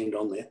 left hand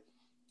on there,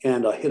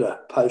 and I hit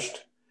a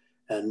post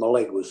and my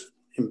leg was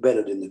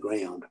embedded in the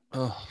ground.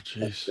 Oh,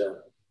 jeez.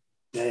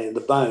 And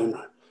the bone,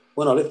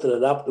 when I lifted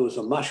it up, there was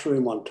a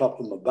mushroom on top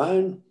of my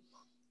bone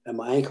and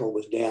my ankle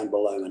was down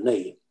below my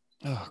knee.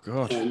 Oh,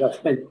 God. And I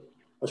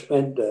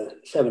spent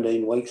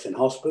 17 weeks in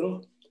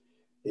hospital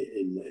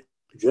in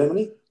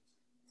Germany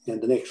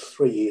and the next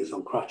 3 years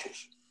on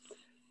crutches.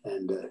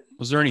 And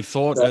was there any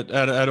thought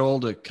at all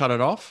to cut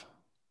it off?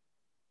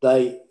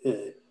 They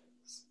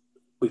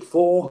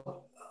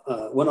before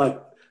when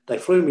they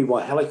flew me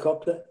by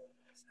helicopter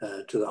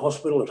to the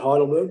hospital at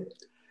Heidelberg,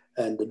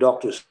 and the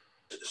doctors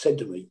said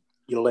to me,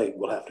 "Your leg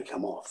will have to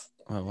come off."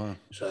 Oh, wow!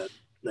 So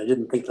they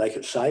didn't think they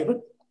could save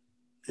it,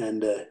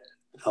 and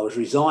I was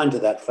resigned to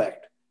that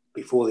fact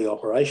before the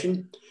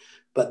operation.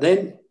 But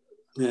then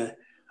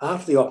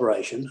after the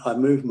operation, I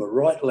moved my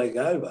right leg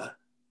over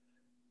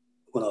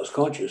when I was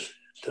conscious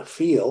to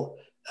feel,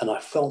 and I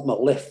felt my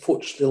left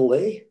foot still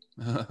there.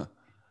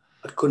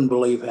 I couldn't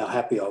believe how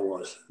happy I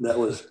was. That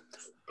was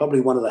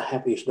probably one of the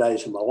happiest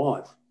days of my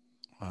life.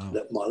 Wow.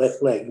 That my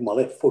left leg, my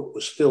left foot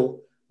was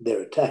still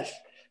there attached.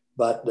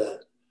 But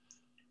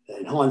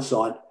in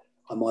hindsight,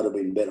 I might have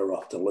been better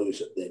off to lose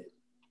it then.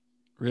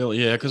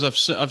 Really? Yeah, because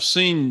I've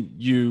seen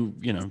you,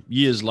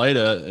 years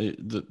later,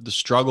 the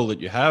struggle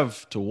that you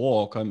have to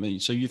walk. I mean,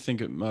 so you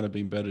think it might have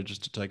been better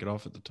just to take it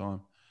off at the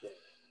time?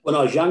 When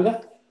I was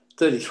younger,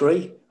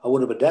 33, I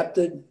would have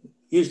adapted,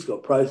 used to go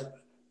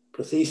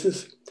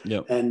prosthesis,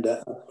 and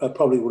I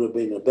probably would have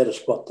been in a better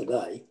spot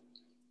today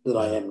than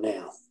I am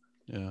now.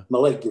 Yeah, my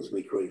leg gives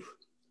me grief.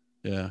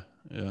 Yeah.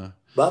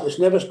 But it's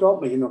never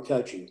stopped me in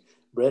coaching,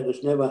 Brett.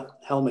 It's never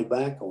held me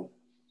back.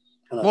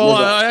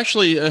 I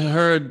actually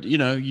heard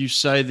you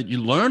say that you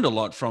learned a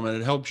lot from it.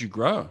 It helps you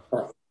grow.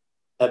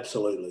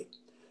 Absolutely.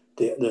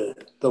 The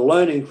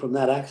learning from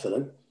that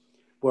accident,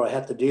 where I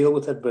had to deal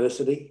with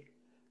adversity,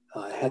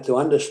 I had to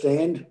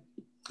understand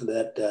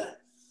that.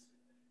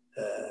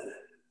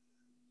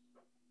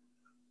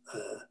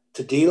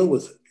 To deal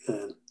with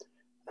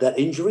that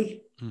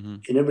injury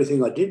in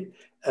everything I did.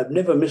 I've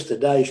never missed a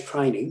day's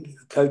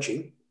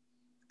coaching,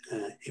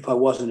 if I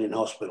wasn't in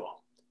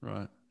hospital.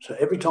 Right. So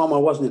every time I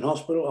wasn't in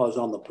hospital, I was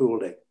on the pool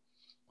deck.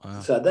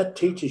 Wow. So that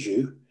teaches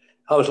you.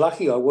 I was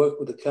lucky I worked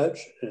with a coach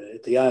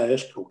at the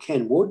AIS called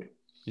Ken Wood.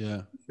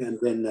 Yeah. And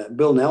then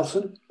Bill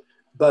Nelson,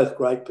 both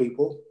great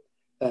people,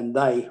 and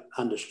they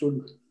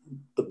understood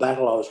the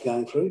battle I was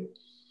going through.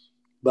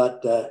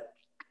 But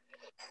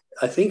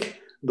I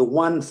think the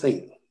one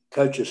thing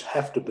coaches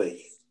have to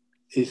be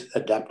is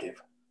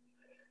adaptive.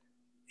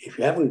 If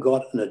you haven't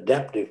got an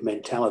adaptive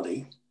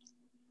mentality,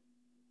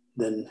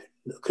 then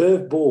the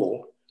curved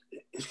ball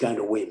is going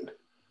to win.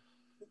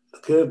 The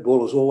curved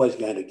ball is always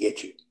going to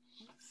get you.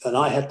 And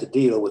I had to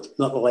deal with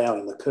not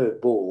allowing the curved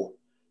ball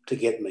to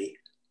get me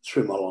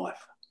through my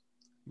life.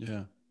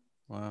 Yeah.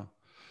 Wow.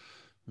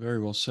 Very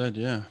well said.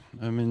 Yeah.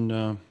 I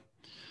mean,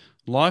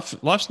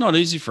 life's not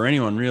easy for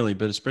anyone really,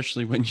 but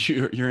especially when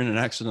you're in an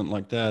accident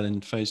like that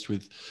and faced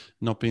with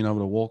not being able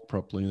to walk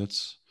properly,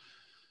 that's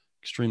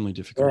extremely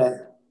difficult. Yeah.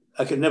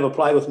 I could never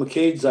play with my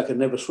kids. I could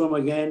never swim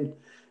again.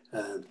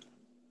 I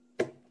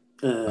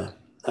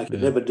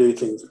could never do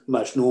things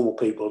most normal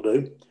people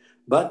do.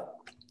 But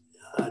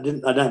I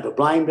never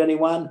blamed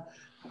anyone.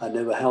 I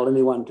never held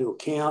anyone to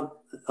account.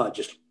 I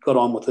just got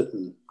on with it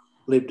and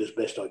lived as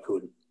best I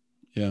could.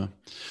 Yeah.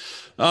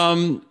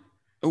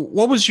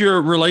 What was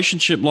your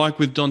relationship like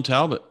with Don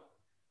Talbot?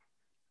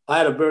 I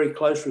had a very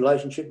close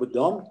relationship with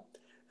Don.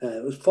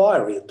 It was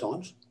fiery at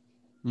times.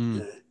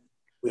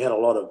 We had a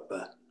lot of...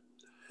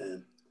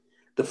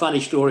 the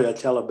funny story I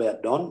tell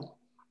about Don,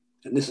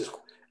 and this is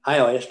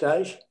AIS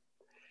days,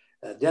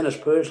 Dennis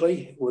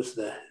Pursley was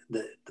the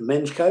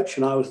men's coach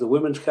and I was the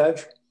women's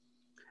coach.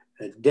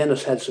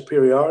 Dennis had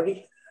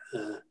superiority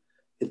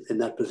in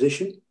that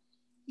position.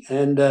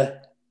 And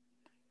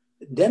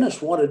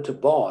Dennis wanted to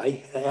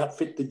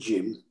outfit the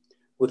gym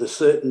with a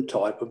certain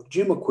type of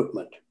gym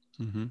equipment.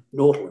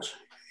 Nautilus,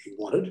 he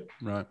wanted.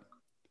 Right.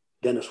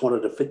 Dennis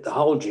wanted to fit the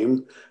whole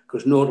gym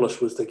because Nautilus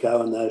was the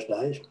go in those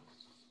days.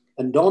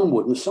 And Don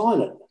wouldn't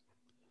sign it.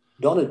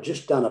 Don had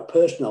just done a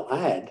personal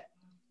ad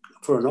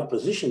for an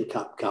opposition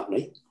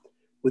company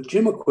with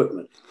gym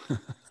equipment.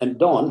 And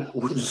Don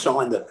wouldn't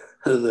sign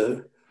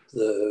the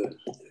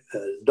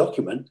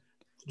document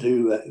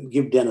to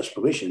give Dennis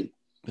permission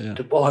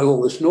to buy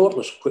all this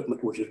Nautilus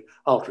equipment, which is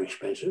ultra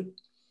expensive.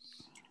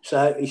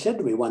 So he said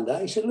to me one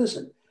day, he said,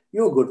 listen,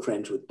 you're good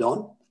friends with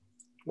Don.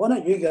 Why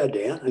don't you go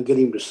down and get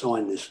him to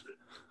sign this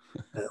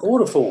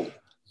order form?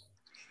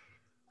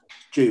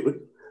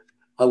 Stupid.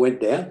 I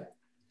went down.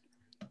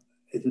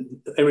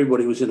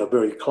 Everybody was in a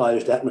very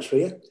closed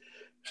atmosphere.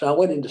 So I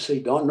went in to see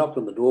Don, knocked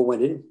on the door,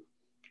 went in.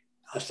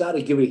 I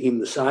started giving him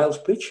the sales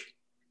pitch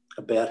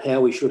about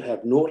how we should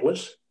have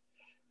Nautilus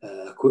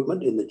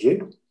equipment in the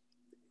gym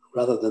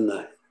rather than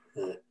the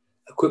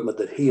equipment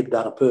that he had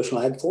done a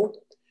personal ad for.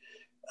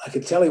 I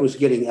could tell he was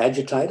getting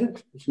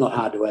agitated. It's not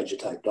hard to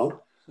agitate Don.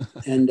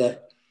 And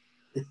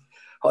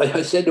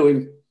I said to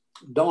him,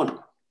 Don,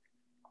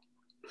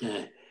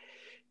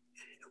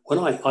 when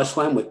I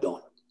swam with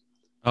Don.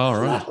 Oh,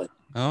 right.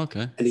 Oh,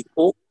 okay. And he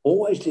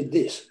always did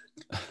this,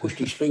 pushed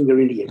his finger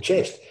into your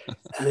chest,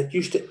 and it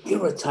used to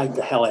irritate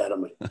the hell out of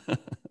me.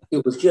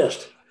 It was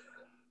just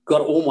got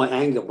all my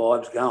anger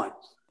vibes going.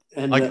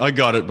 And I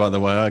got it, by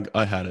the way.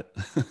 I had it.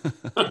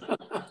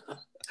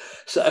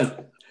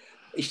 So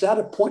he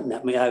started pointing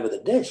at me over the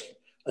desk.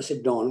 I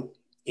said, Don,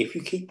 if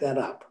you keep that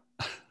up,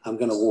 I'm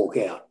going to walk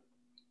out.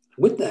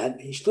 With that,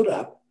 he stood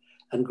up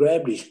and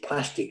grabbed his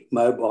plastic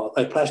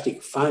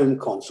phone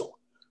console,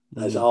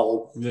 those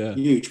old,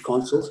 huge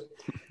consoles,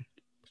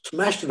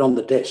 smashed it on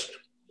the desk.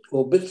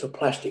 Well, bits of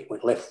plastic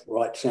went left,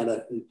 right,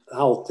 centre, and the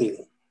whole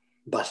thing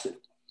busted.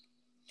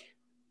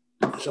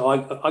 So I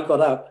got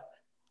up.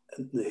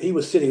 He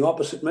was sitting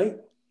opposite me,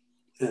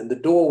 and the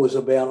door was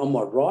about on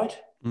my right.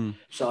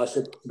 So I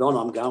said, Don,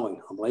 I'm going.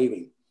 I'm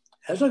leaving.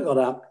 As I got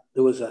up,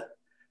 there was a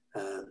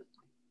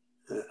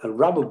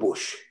rubber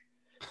bush,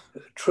 a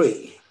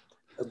tree,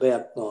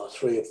 about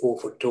 3 or 4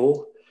 foot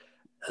tall,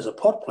 as a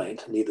pot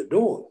plant near the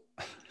door.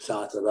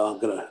 So I thought, I'm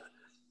going to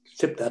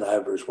tip that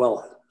over as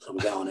well. So I'm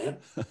going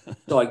out.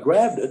 So I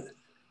grabbed it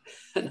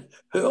and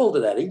hurled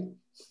it at him.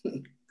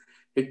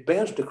 It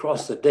bounced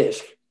across the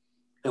desk.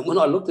 And when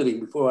I looked at him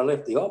before I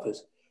left the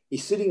office,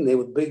 he's sitting there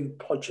with big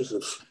plotches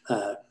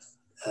of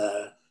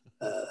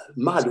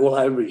mud all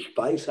over his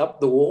face, up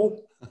the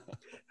wall.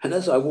 And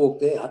as I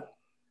walked out,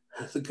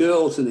 the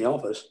girls in the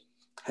office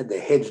had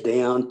their heads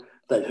down.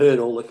 They'd heard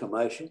all the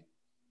commotion.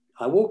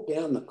 I walked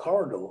down the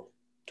corridor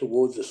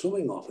towards the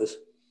swimming office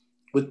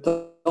with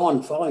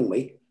Don following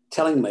me,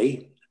 telling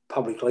me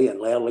publicly and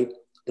loudly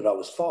that I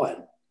was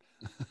fired.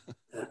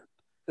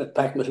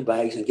 Pack my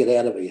bags and get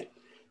out of here.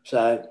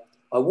 So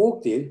I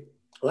walked in.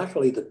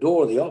 Luckily, the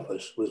door of the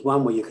office was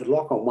one where you could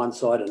lock on one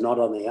side and not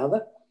on the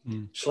other.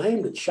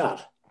 Slammed it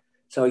shut,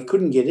 so he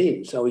couldn't get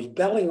in. So he's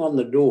banging on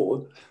the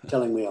door,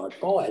 telling me I'd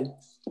fired.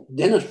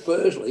 Dennis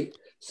Bursley,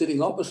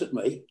 sitting opposite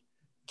me,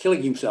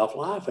 killing himself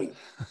laughing.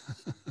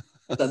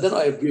 So then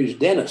I abused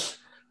Dennis.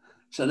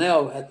 So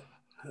now I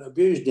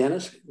abused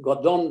Dennis,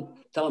 got Don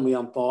telling me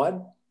I'm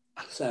fired.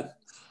 So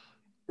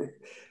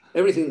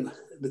everything,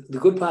 the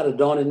good part of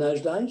Don in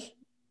those days,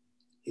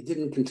 he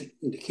didn't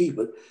continue to keep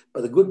it,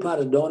 but the good part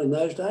of Don in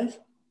those days,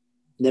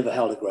 never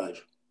held a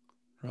grudge.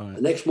 Right.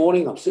 The next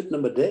morning, I'm sitting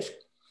at my desk.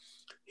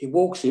 He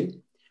walks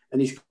in, and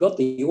he's got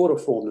the order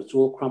form that's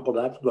all crumpled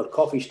up, got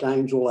coffee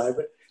stains all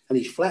over it, and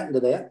he's flattened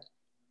it out.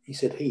 He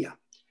said, here,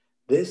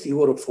 there's the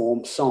order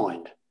form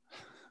signed.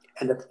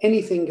 And if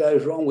anything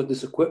goes wrong with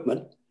this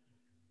equipment,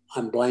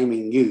 I'm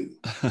blaming you.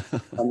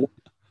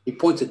 He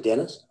points at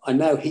Dennis. I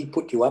know he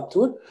put you up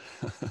to it,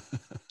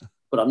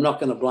 but I'm not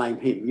going to blame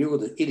him. You were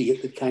the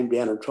idiot that came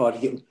down and tried to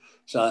get him.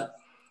 So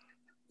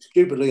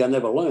stupidly, I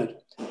never learned.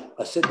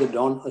 I said to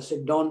Don,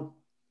 Don,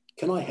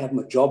 can I have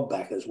my job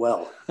back as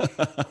well?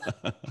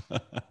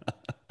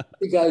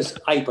 He goes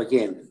ape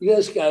again. He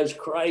just goes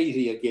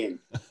crazy again.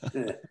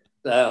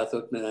 So I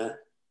thought, no,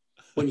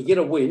 when you get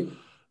a win,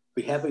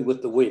 be happy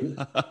with the win.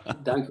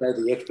 Don't go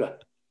the extra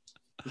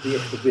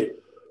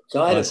bit.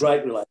 So I had a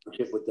great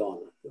relationship with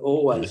Don.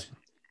 Always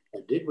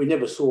did. We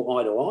never saw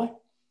eye to eye,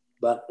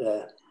 but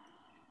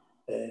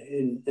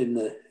in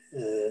the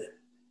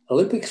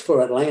Olympics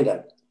for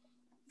Atlanta,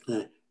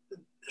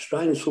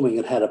 Australian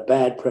swimming had a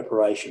bad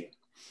preparation,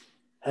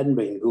 hadn't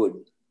been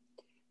good.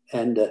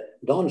 And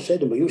Don said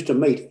to me, we used to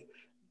meet,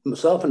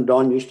 myself and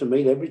Don used to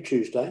meet every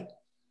Tuesday,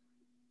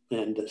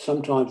 and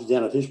sometimes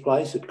down at his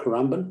place at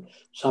Currumbin,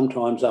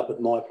 sometimes up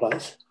at my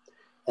place.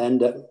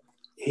 And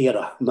he had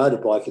a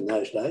motorbike in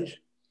those days,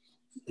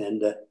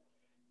 and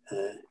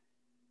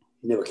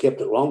he never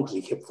kept it long because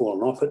he kept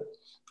falling off it.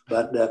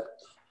 But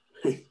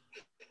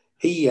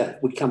he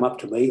would come up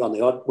to me on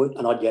the odd,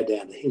 and I'd go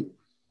down to him.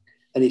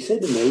 And he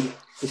said to me,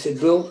 he said,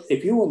 Bill,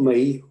 if you were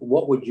me,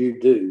 what would you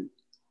do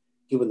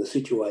given the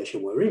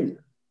situation we're in?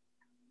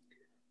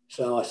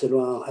 So I said,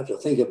 well, I'll have to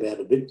think about it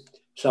a bit.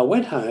 So I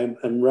went home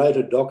and wrote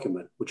a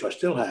document, which I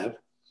still have,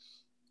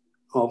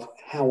 of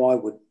how I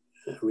would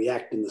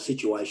react in the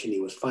situation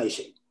he was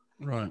facing.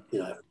 Right. You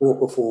know, poor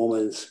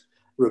performance,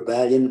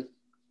 rebellion.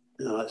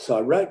 So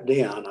I wrote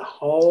down a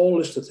whole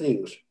list of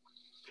things.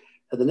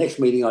 At the next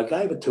meeting, I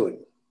gave it to him.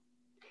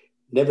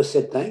 Never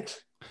said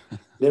thanks.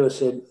 Never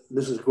said,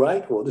 this is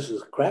great or this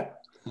is crap.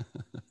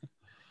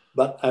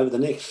 But over the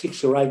next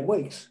 6 or 8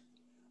 weeks,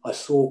 I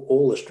saw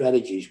all the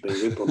strategies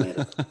being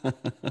implemented.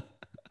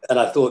 And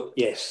I thought,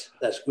 yes,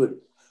 that's good.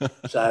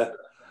 So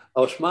I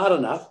was smart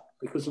enough,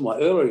 because of my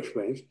earlier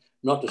experience,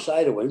 not to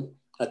say to him,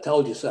 "I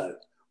told you so."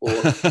 Or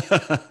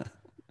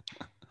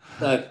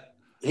so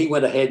he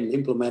went ahead and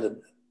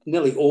implemented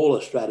nearly all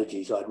the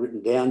strategies I'd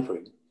written down for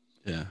him,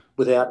 Yeah.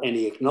 without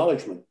any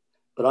acknowledgement.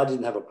 But I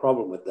didn't have a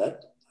problem with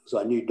that, because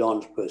I knew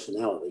Don's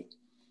personality,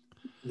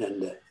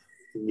 and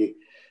knew.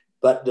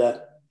 But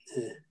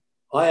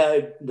I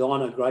owed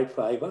Don a great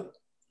favour,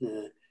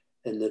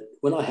 and that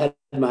when I had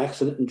my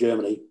accident in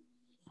Germany,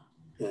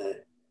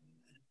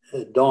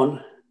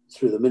 Don,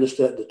 through the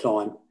minister at the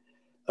time,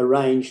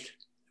 arranged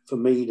for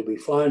me to be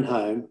flown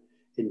home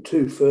in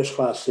 2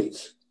 first-class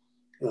seats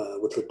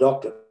with the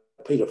doctor,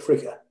 Peter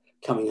Fricker,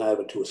 coming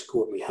over to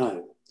escort me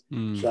home.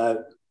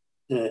 So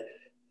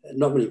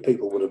not many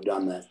people would have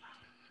done that.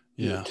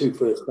 Yeah. 2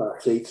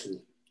 first-class seats.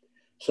 And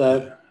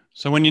so,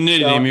 so when you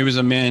needed him, he was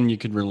a man you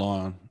could rely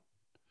on.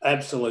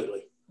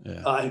 Absolutely.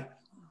 Yeah.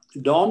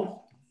 Don,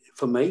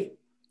 for me,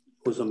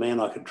 was a man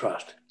I could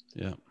trust.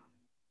 Yeah.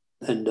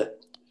 And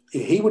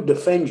he would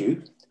defend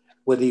you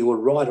whether you were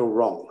right or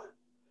wrong.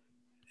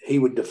 He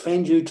would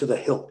defend you to the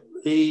hilt.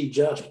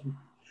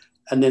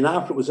 And then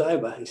after it was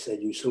over, he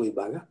said, "You silly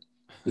bugger,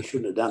 you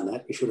shouldn't have done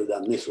that. You should have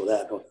done this or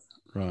that."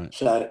 Right.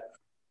 So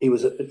he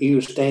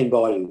was stand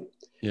by you.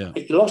 Yeah.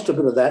 He lost a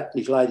bit of that in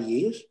his later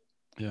years.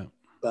 Yeah.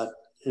 But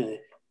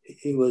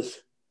he was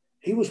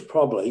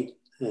probably,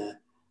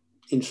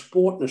 in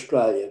sport in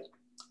Australia,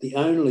 the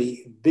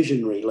only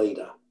visionary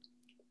leader,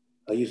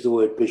 I use the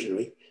word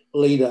visionary,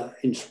 leader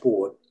in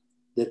sport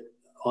that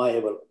I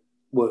ever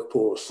worked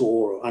for or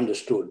saw or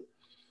understood.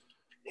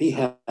 He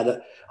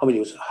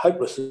was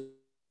hopeless.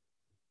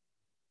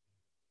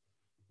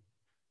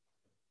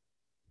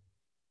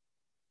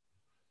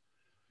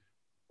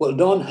 Well,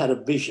 Don had a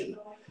vision.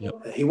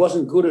 Yep. He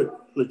wasn't good at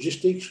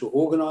logistics or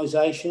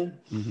organisation,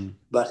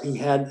 but he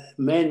had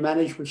man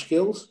management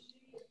skills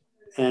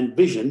and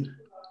vision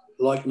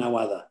like no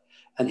other.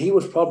 And he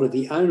was probably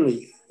the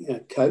only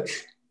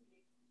coach,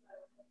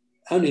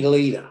 only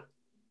leader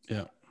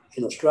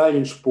in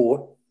Australian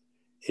sport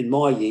in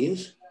my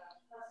years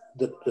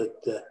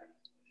that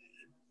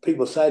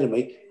people say to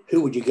me,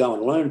 "Who would you go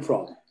and learn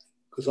from?"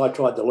 Because I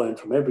tried to learn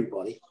from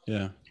everybody.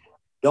 Yeah.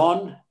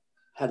 Don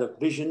had a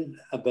vision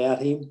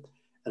about him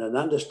and an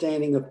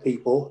understanding of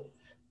people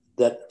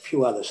that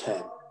few others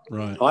had.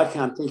 Right. I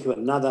can't think of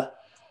another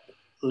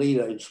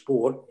leader in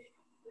sport,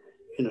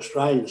 in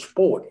Australian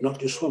sport, not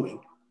just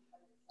swimming,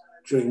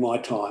 during my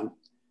time,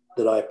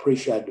 that I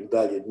appreciated and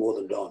valued more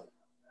than Don.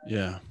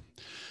 Yeah.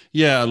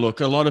 Yeah.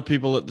 Look, a lot of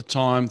people at the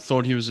time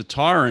thought he was a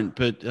tyrant,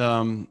 but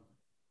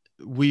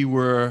we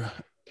were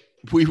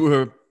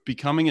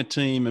becoming a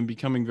team and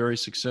becoming very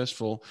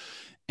successful.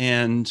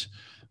 And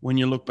when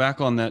you look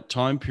back on that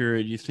time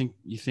period, you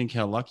think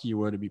how lucky you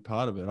were to be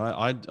part of it.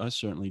 I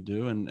certainly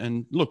do.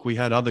 And look, we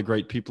had other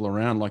great people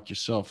around like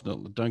yourself.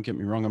 Don't get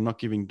me wrong. I'm not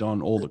giving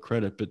Don all the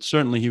credit, but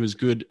certainly he was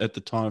good at the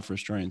time for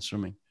Australian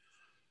swimming.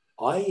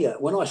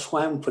 When I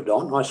swam for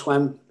Don, I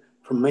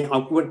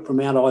went from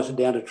Mount Isa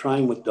down to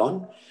train with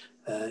Don.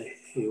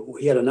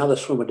 He had another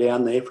swimmer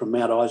down there from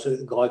Mount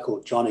Isa, a guy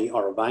called Johnny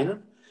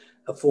Oravainen,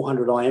 a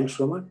 400 IM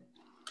swimmer.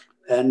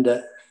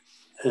 And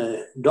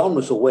Don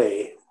was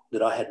aware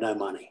that I had no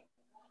money,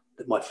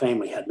 that my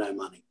family had no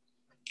money.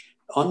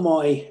 On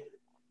my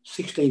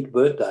 16th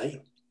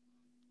birthday,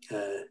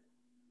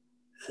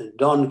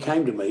 Don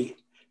came to me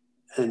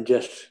and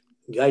just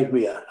gave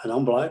me an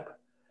envelope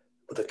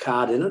with a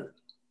card in it,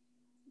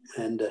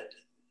 and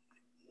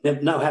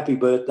no happy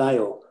birthday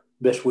or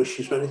best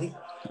wishes or anything.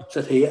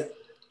 Said, "Here."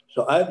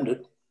 So I opened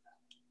it.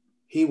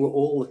 Here were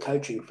all the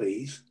coaching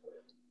fees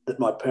that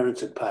my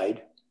parents had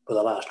paid for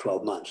the last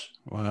 12 months.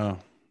 Wow.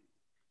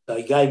 So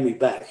he gave me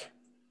back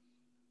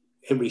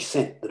every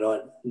cent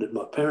that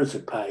my parents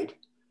had paid,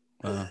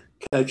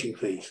 coaching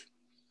fees.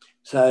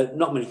 So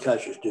not many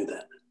coaches do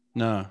that.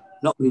 No.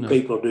 Not many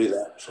people do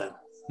that. So.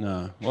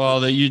 No.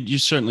 Well, you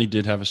certainly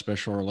did have a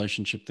special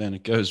relationship then.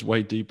 It goes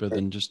way deeper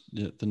than just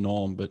the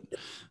norm, but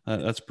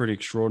that's pretty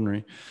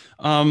extraordinary.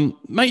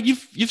 Mate,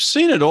 you've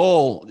seen it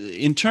all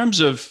in terms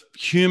of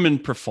human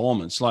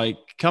performance, like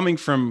coming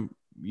from,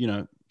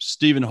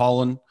 Stephen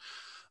Holland,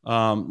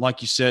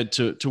 like you said,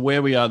 to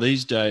where we are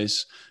these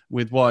days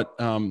with what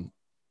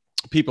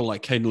people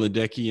like Katie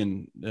Ledecky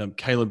and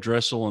Caleb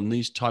Dressel and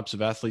these types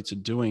of athletes are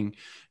doing.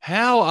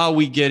 How are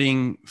we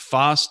getting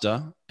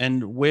faster,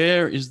 and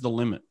where is the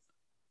limit?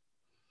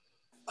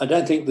 I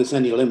don't think there's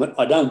any limit.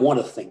 I don't want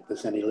to think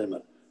there's any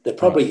limit. There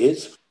probably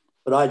is,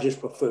 but I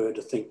just prefer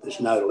to think there's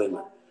no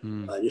limit.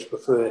 I just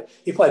prefer,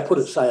 if I put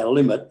it, say, a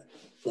limit,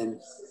 then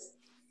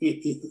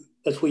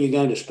that's where you're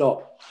going to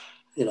stop,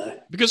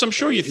 Because I'm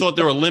sure you thought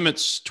there were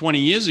limits 20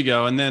 years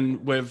ago, and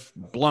then we've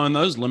blown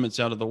those limits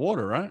out of the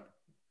water, right?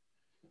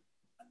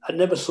 I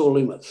never saw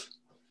limits.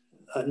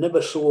 I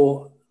never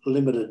saw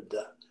limited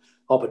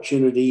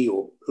opportunity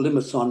or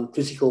limits on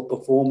physical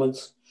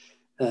performance.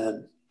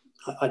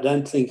 I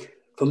don't think,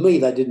 for me,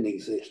 they didn't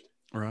exist.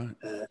 Right.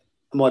 I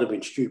might have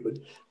been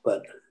stupid,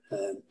 but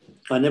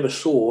I never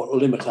saw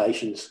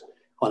limitations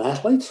on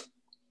athletes.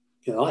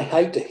 I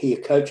hate to hear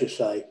coaches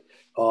say,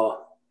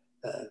 oh,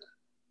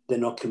 they're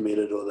not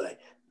committed, or they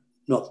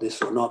not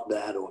this or not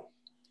that, or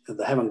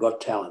they haven't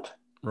got talent.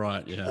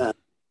 Right. Yeah.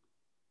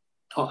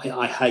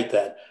 I hate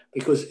that,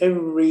 because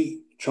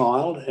every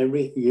child,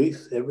 every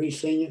youth, every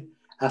senior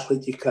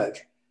athlete you coach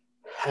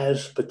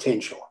has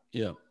potential.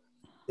 Yeah.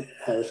 It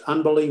has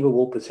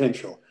unbelievable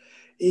potential.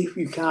 If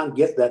you can't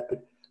get that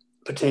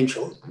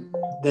potential,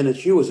 then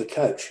it's you as a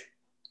coach,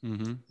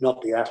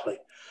 not the athlete.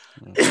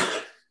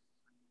 Right.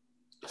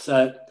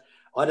 So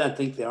I don't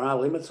think there are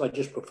limits. I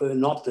just prefer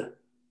not to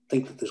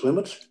think that there's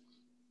limits.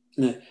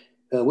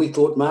 We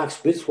thought Mark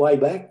Spitz way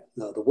back,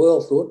 the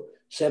world thought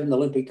 7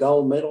 Olympic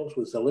gold medals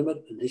was the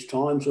limit and his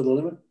times were the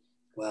limit.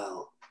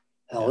 Well,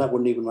 hell, that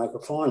wouldn't even make a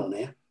final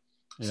now.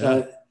 Yeah.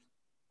 So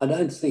I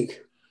don't think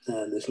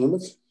there's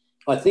limits.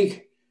 I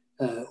think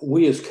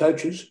we as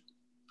coaches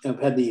have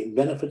had the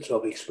benefits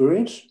of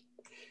experience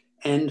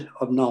and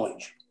of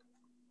knowledge.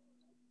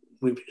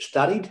 We've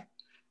studied.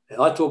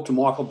 I talk to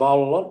Michael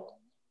Bowl a lot.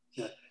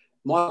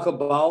 Michael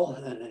Bowl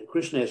and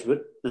Chris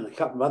Nesbitt and a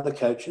couple of other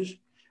coaches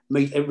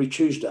meet every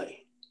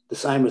Tuesday, the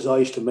same as I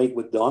used to meet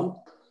with Don.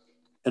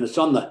 And it's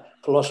on the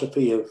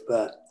philosophy of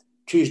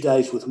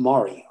Tuesdays with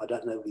Maury. I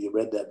don't know if you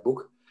read that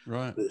book.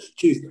 Right. It's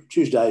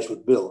Tuesdays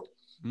with Bill.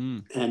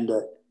 And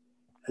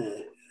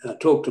I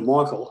talked to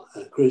Michael,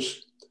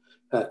 Chris.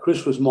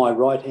 Chris was my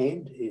right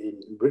hand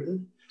in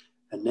Britain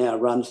and now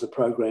runs the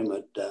program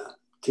at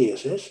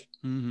TSS.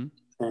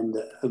 And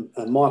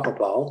Michael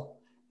Bowl,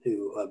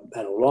 who I've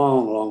had a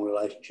long, long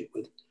relationship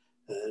with,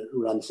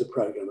 runs the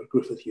program at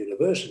Griffith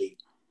University.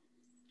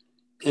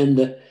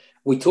 And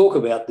we talk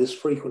about this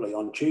frequently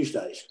on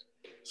Tuesdays.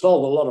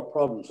 Solve a lot of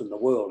problems in the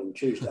world in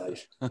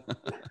Tuesdays.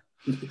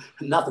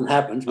 Nothing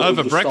happens.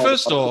 Over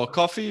breakfast or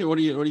coffee? What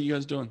are you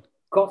guys doing?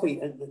 Coffee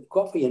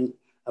and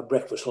a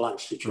breakfast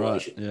lunch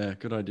situation. Right. Yeah,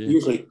 good idea.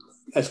 Usually,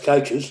 as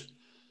coaches,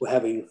 we're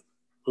having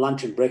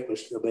lunch and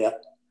breakfast about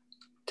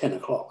 10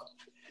 o'clock.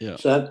 Yeah.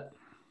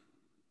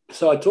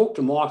 So I talked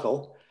to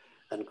Michael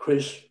and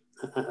Chris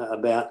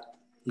about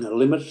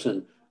limits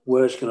and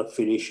where it's going to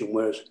finish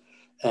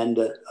and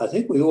I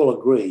think we all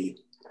agree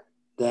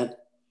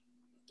that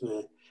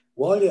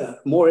while you're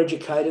more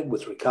educated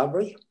with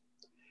recovery,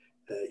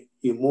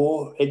 you're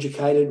more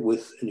educated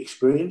with an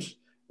experience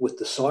with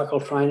the cycle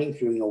training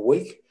during a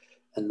week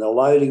and the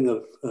loading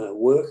of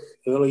work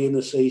early in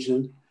the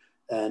season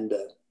and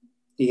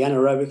the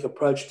anaerobic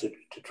approach to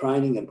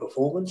training and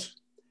performance.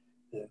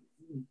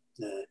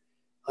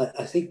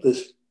 I think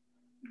there's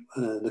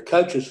the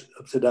coaches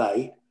of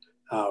today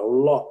are a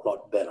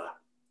lot better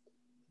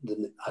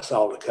than us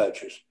older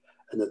coaches,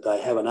 and that they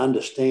have an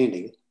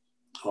understanding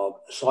of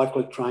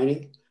cyclic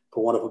training,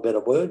 for want of a better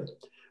word,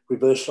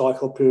 reverse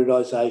cycle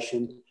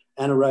periodization,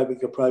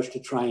 anaerobic approach to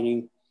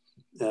training,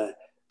 the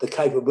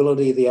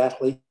capability of the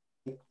athlete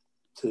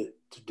to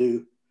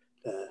do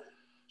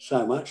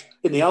so much.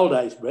 In the old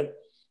days, Brett,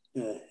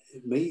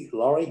 me,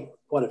 Laurie,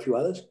 quite a few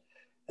others,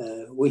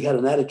 we had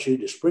an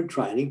attitude to sprint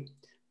training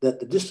that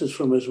the distance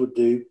swimmers would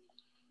do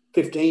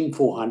 15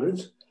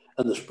 400s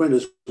and the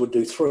sprinters would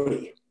do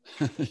 3.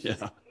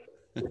 Yeah.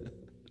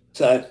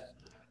 So it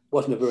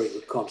wasn't a very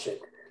good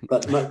concept.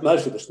 But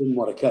most of us didn't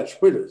want to coach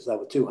sprinters. They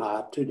were too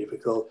hard, too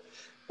difficult.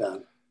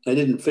 They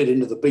didn't fit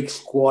into the big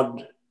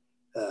squad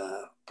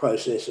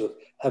process of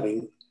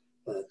having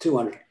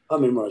 200. I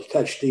mean, when I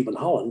coached Stephen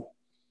Holland,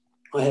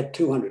 I had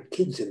 200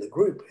 kids in the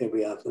group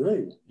every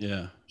afternoon.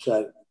 Yeah.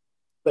 So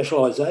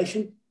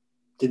specialisation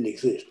didn't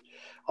exist.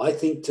 I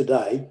think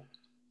today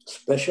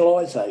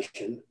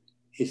specialisation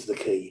is the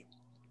key.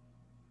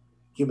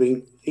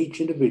 Giving each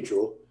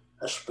individual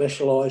a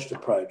specialised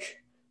approach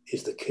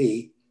is the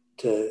key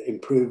to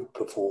improved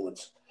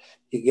performance.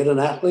 You get an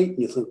athlete and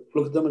you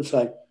look at them and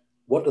say,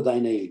 what do they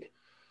need?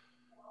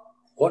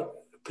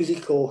 What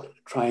physical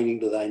training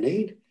do they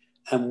need?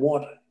 And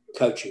what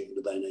coaching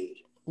do they need?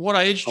 What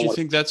age do you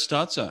think that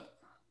starts at?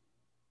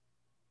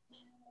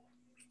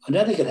 I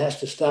don't think it has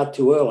to start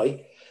too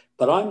early,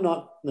 but I'm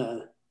not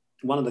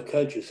one of the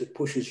coaches that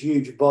pushes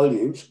huge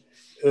volumes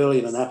early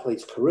in an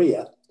athlete's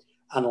career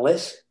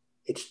unless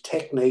it's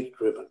technique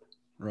driven.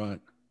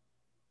 Right.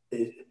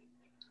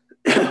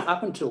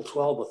 Up until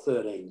 12 or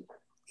 13,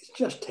 it's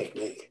just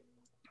technique.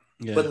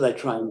 Yeah. Whether they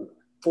train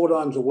 4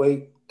 times a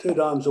week, 2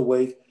 times a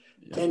week,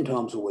 10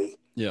 times a week,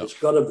 it's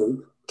got to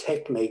be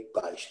technique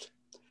based.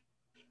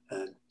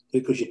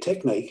 Because your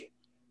technique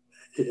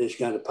is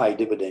going to pay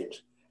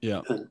dividends.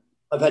 Yeah. And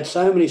I've had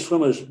so many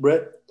swimmers,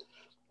 Brett,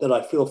 that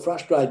I feel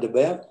frustrated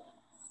about.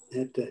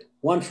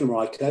 One swimmer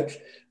I coached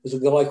was a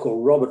guy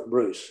called Robert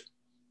Bruce.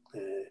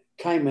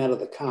 Came out of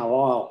the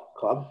Carlisle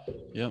club.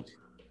 Yeah.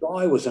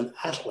 Guy was an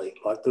athlete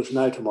like there's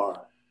no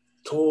tomorrow.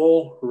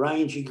 Tall,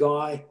 rangy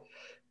guy,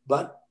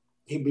 but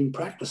he'd been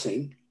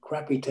practicing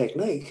crappy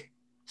technique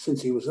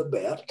since he was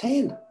about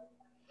 10.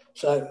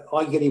 So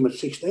I get him at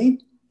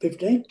 16,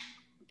 15.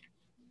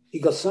 He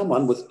got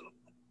someone with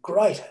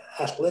great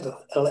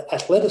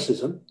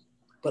athleticism,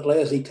 but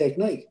lousy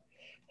technique.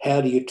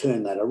 How do you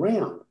turn that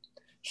around?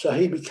 So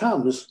he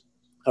becomes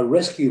a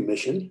rescue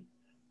mission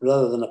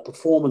rather than a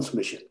performance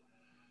mission.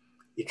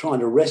 You're trying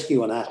to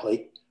rescue an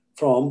athlete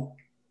from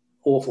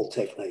awful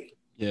technique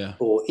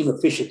or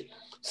inefficient.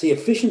 See,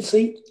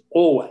 efficiency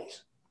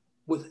always,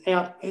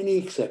 without any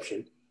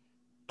exception,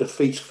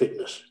 defeats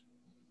fitness.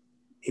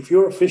 If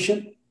you're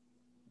efficient,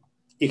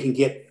 you can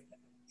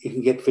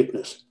get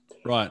fitness.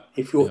 Right.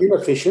 If you're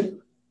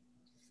inefficient,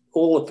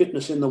 all the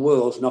fitness in the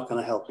world is not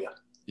going to help you.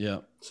 Yeah.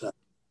 So,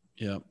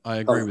 yeah, I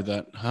agree with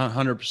that.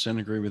 100%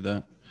 agree with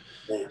that.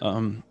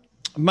 Yeah.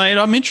 Mate,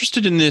 I'm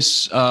interested in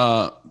this,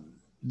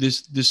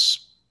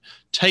 this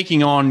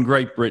taking on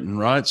Great Britain,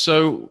 right?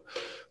 So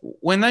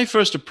when they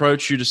first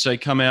approach you to say,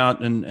 come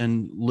out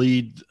and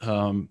lead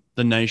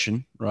the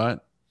nation, right?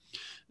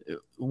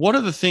 What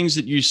are the things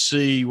that you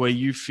see where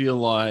you feel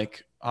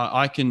like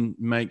I can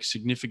make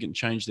significant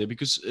change there?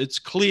 Because it's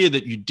clear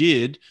that you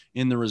did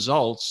in the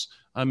results.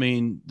 I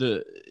mean,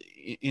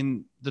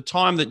 in the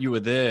time that you were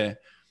there,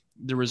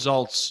 the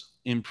results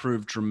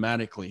improved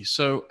dramatically.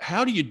 So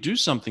how do you do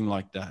something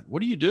like that?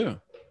 What do you do?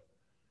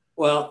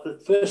 Well,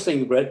 first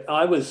thing, Brett,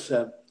 I was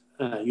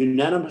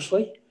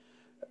unanimously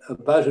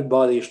voted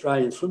by the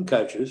Australian swim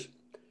coaches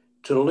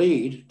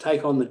to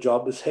take on the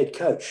job as head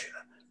coach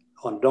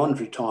on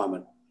Don's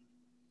retirement.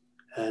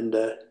 And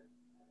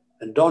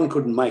Don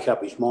couldn't make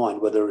up his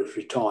mind whether he was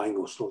retiring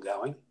or still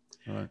going.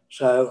 Right.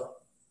 So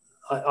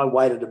I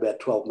waited about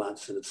 12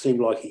 months, and it seemed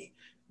like he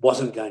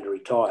wasn't going to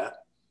retire,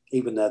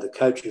 even though the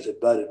coaches had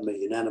voted me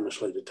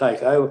unanimously to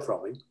take over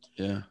from him.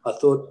 Yeah. I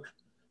thought,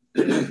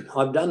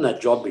 I've done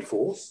that job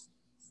before.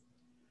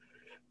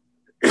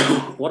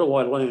 What do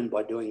I learn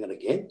by doing it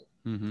again?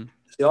 Mm-hmm.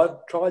 See,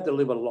 I've tried to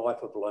live a life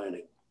of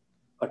learning.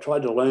 I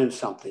tried to learn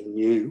something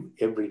new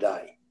every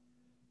day.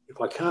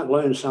 If I can't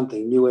learn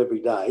something new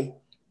every day,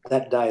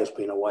 that day has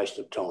been a waste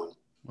of time.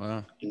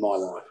 Wow. In my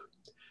life.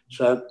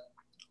 So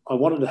I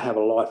wanted to have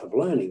a life of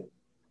learning.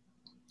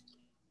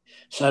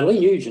 So Lee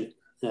Nugent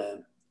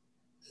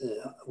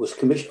was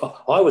commissioned.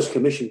 I was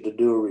commissioned to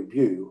do a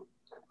review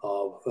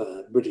of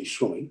British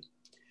swimming,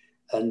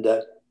 and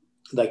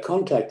they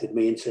contacted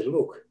me and said,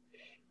 look,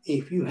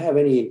 if you have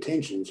any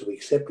intentions of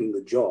accepting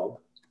the job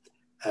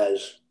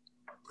as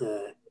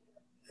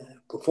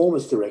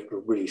performance director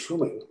of British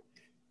swimming,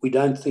 we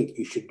don't think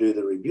you should do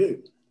the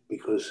review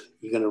because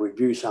you're going to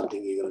review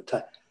something you're going to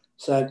take.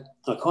 So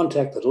I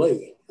contacted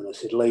Lee and I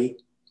said, Lee,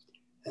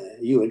 are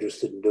you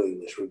interested in doing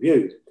this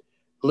review?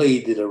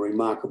 Lee did a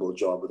remarkable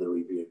job with the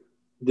review.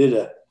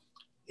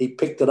 He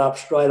picked it up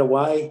straight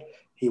away.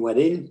 He went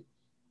in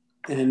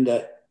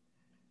and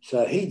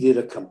so he did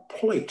a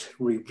complete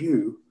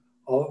review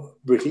of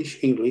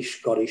British,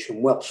 English, Scottish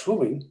and Welsh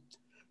swimming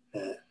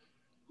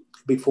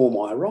before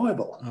my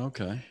arrival.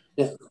 Okay.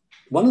 Now,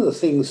 one of the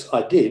things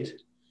I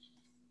did,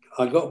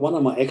 I got one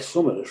of my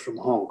ex-swimmers from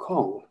Hong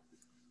Kong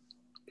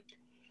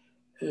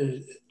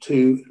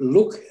to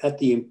look at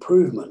the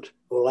improvement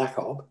or lack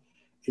of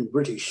in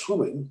British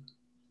swimming.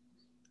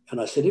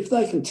 And I said, if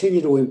they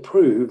continue to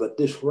improve at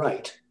this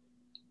rate,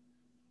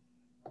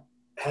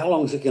 how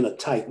long is it going to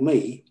take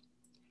me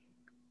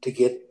to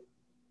get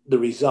the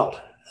result?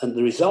 And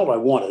the result I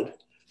wanted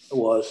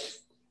was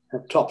a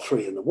top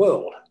 3 in the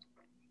world.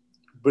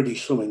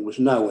 British swimming was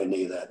nowhere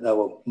near that. They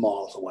were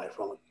miles away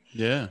from it.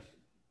 Yeah.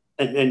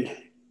 And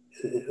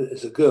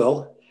as a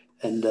girl,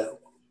 and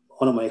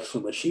one of my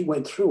ex-swimmers, she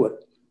went through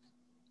it,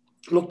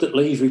 looked at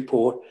Lee's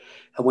report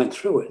and went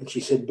through it. And she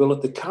said, Bill,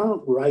 at the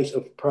current rate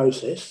of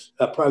progress,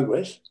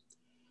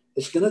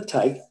 it's going to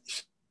take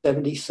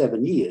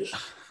 77 years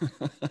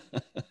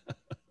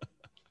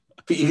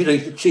for you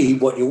to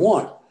achieve what you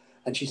want.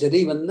 And she said,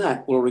 even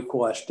that will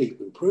require steep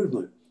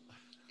improvement.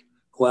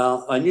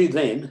 Well, I knew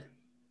then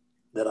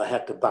that I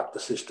had to buck the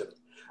system.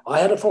 I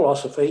had a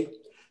philosophy,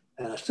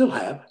 and I still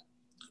have,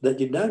 that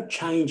you don't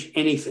change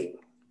anything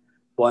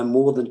by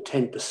more than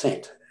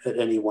 10% at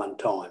any one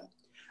time.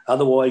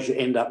 Otherwise, you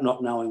end up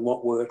not knowing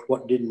what worked,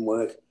 what didn't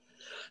work.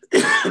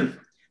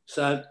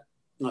 So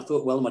I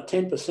thought, well, my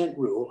 10%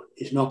 rule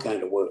is not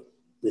going to work.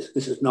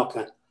 This is not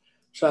going to.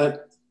 So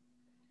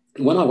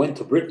when I went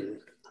to Britain,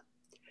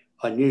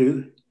 I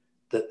knew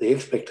that the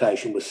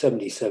expectation was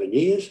 77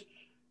 years.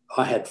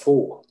 I had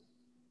 4.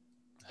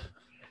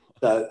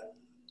 So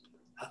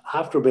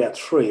after about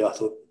 3, I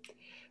thought,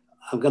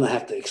 I'm going to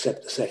have to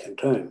accept the second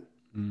term,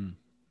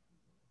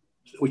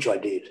 which I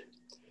did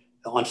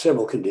on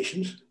several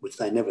conditions, which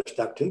they never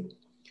stuck to.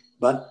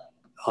 But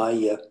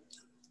I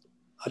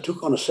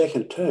took on a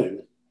second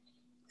term,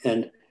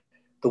 and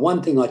the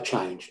one thing I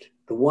changed,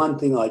 I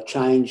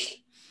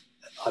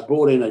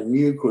brought in a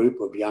new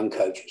group of young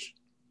coaches,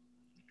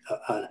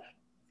 a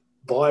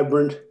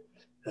vibrant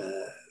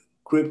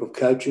group of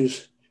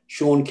coaches,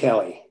 Sean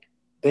Kelly,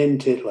 Ben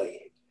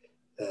Titley,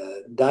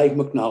 Dave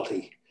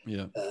McNulty,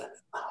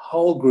 a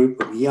whole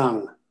group of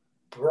young,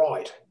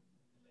 bright,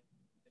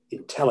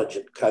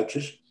 intelligent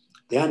coaches.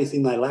 The only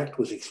thing they lacked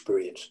was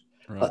experience.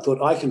 Right. I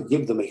thought I can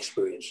give them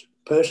experience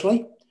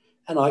personally,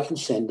 and I can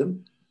send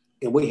them.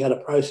 And we had a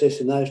process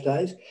in those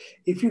days.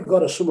 If you've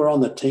got a swimmer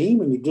on the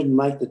team and you didn't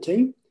make the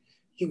team,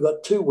 you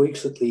got 2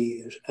 weeks at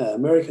the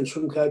American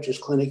Swim Coaches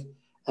Clinic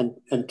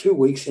and 2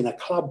 weeks in a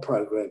club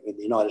program in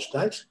the United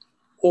States,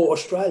 or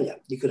Australia.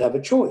 You could have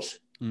a choice.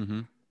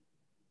 Mm-hmm.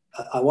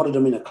 I wanted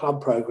them in a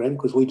club program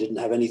because we didn't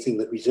have anything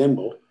that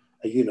resembled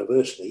a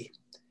university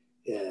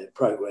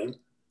program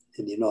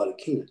in the United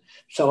Kingdom.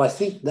 So I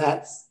think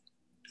that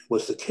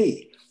was the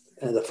key.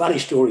 The funny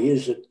story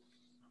is that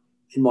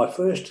in my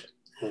first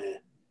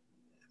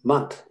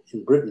month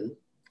in Britain,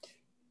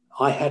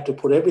 I had to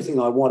put everything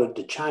I wanted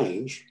to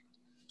change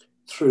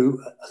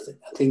through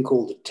a thing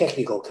called the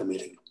technical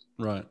committee.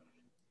 Right.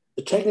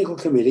 The technical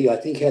committee, I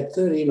think, had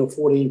 13 or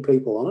 14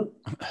 people on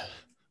it,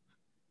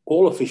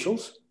 all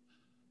officials,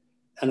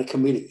 and a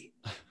committee.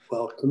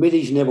 Well,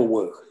 committees never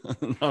work.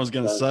 I was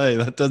going to say,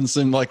 that doesn't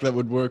seem like that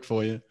would work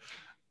for you.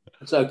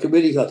 So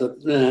committees, I thought,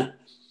 nah.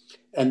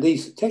 And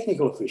these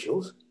technical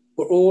officials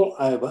were all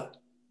over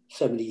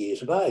 70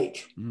 years of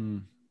age.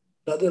 Mm.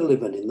 So they're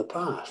living in the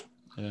past.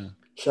 Yeah.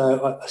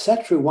 So I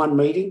sat through one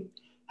meeting,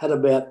 had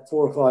about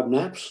 4 or 5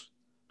 naps,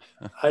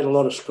 ate a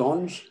lot of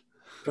scones,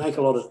 drank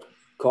a lot of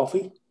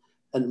coffee,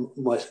 and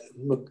my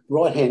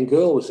right-hand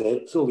girl was there,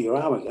 Sylvia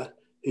Armiger,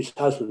 whose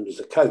husband is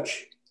a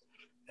coach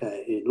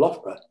in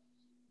Loughborough.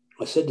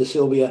 I said to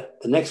Sylvia,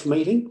 the next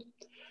meeting,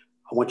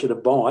 I want you to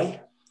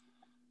buy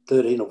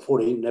 13 or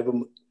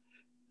 14,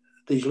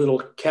 these little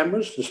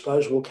cameras,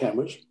 disposable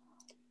cameras,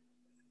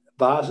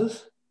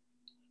 vases,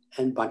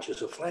 and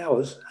bunches of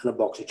flowers and a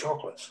box of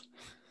chocolates.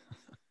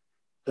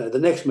 So the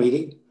next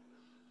meeting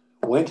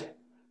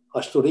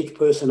I stood each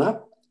person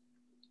up,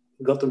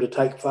 got them to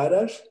take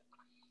photos,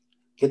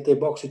 get their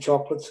box of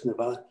chocolates and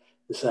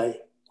say,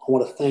 I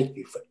want to thank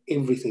you for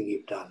everything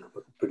you've done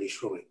for British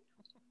Swimming,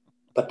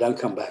 but don't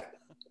come back.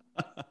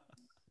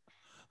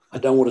 I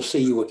don't want to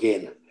see you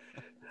again.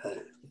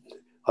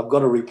 I've got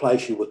to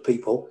replace you with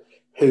people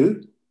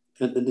who,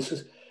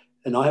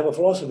 and I have a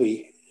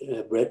philosophy,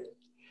 Brett,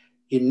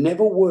 you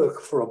never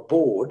work for a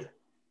board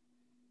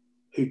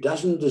who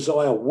doesn't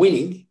desire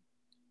winning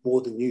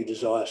more than you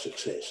desire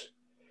success.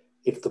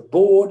 If the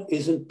board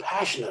isn't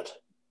passionate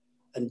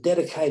and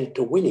dedicated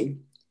to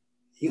winning,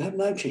 you have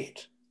no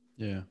chance.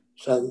 Yeah.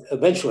 So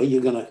eventually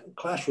you're going to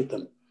clash with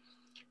them.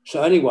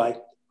 So anyway,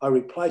 I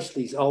replaced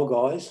these old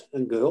guys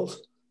and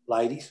girls,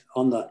 ladies,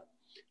 on the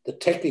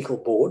technical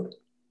board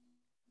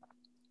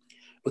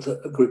with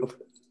a group of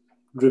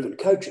driven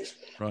coaches.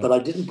 Right. But I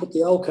didn't put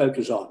the old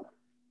coaches on.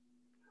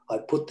 I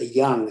put the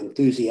young,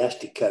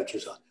 enthusiastic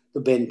coaches on, the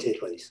Ben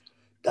Titleys,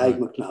 Dave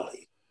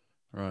McNulty,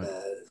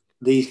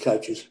 these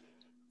coaches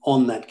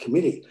on that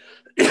committee.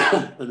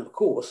 And of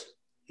course,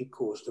 it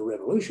caused a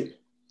revolution.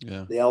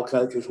 Yeah. The old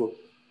coaches were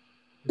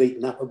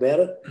beaten up about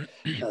it,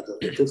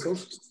 the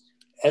officials.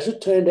 As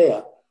it turned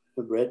out,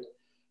 Brett,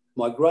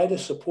 my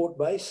greatest support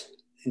base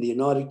in the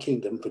United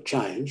Kingdom for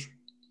change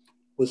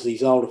was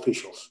these old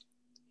officials.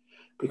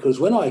 Because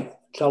when I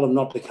tell them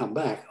not to come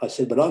back, I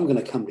said, but I'm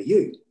going to come to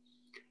you.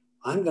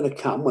 I'm going to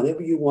come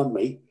whenever you want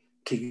me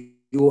to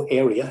your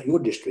area, your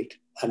district,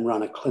 and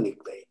run a clinic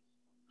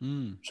there.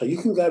 Mm. So you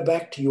can go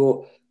back to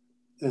your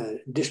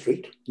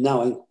district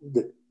knowing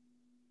that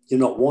you're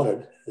not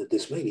wanted at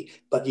this meeting,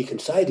 but you can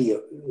say to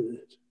your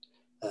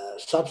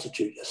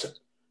substitute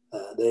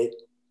there,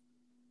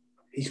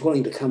 he's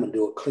willing to come and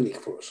do a clinic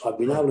for us. I've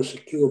been able to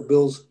secure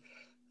bills.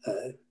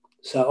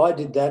 So I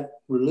did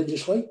that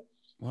religiously.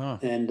 Wow.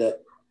 And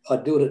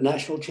I'd do it at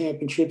national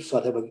championships.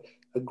 I'd have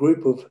a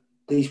group of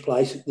these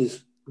places,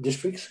 these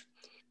districts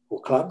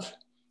or clubs,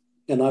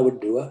 and I would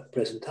do a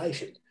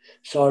presentation.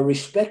 So I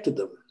respected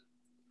them.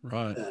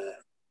 Right.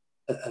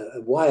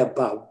 Way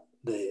above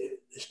the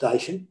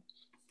station.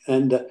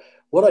 And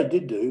what I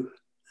did do,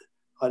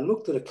 I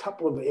looked at a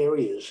couple of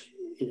areas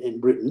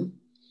in Britain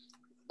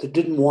that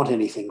didn't want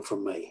anything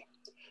from me.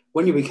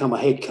 When you become a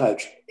head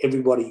coach,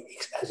 everybody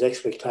has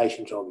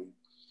expectations of you.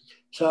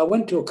 So I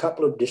went to a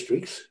couple of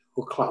districts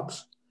or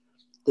clubs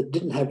that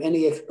didn't have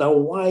any, they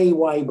were way,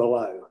 way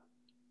below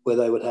where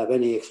they would have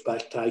any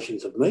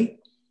expectations of me.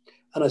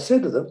 And I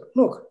said to them,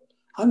 look,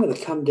 I'm going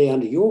to come down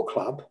to your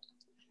club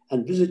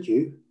and visit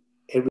you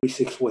every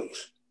 6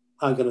 weeks.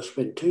 I'm going to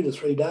spend 2 to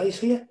 3 days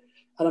here,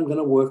 and I'm going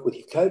to work with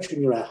your coach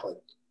and your athlete.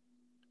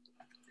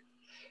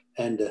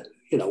 And,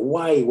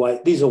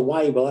 these are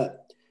way below.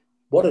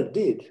 What it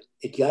did,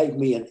 it gave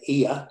me an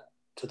ear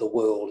to the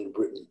world in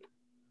Britain.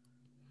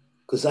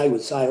 Because they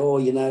would say,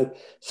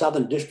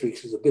 Southern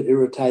Districts is a bit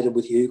irritated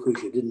with you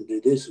because you didn't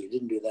do this or you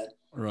didn't do that.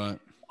 Right.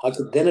 I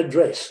could then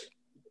address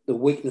the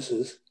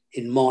weaknesses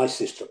in my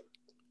system.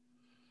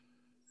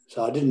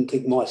 So I didn't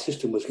think my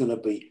system was going to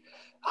be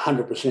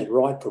 100%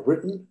 right for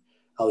Britain.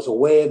 I was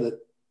aware that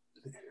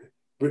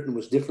Britain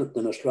was different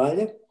than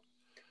Australia,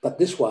 but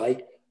this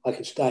way I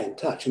could stay in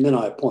touch. And then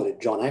I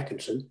appointed John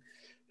Atkinson,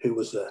 who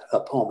was a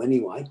POM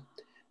anyway,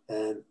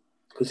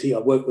 because I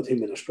worked with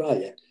him in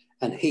Australia,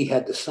 and he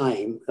had the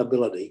same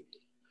ability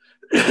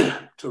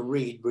to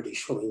read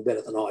British swimming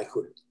better than I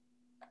could.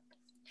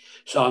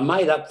 So I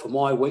made up for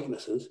my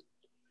weaknesses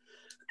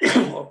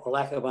or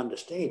lack of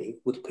understanding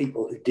with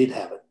people who did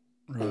have it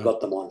and got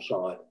them on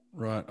side.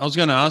 Right. I was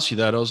going to ask you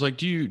that. I was like,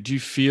 do you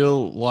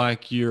feel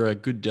like you're a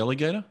good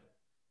delegator?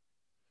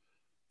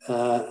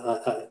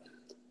 I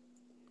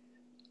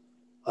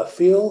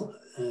feel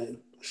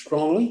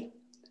strongly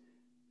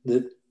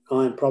that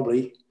I am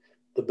probably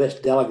the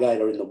best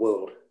delegator in the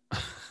world.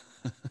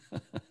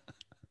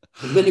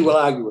 Many will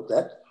argue with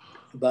that,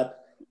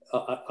 but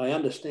I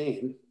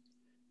understand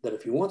that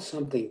if you want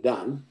something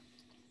done,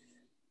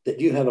 that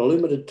you have a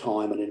limited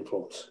time and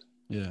influence.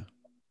 Yeah.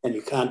 And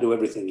you can't do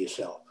everything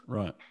yourself.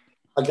 Right.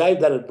 I gave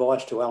that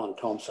advice to Alan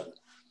Thompson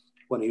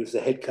when he was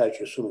the head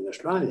coach of Swimming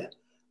Australia. I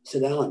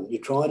said, Alan,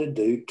 you're trying to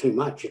do too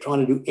much. You're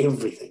trying to do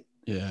everything.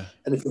 Yeah.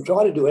 And if you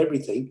try to do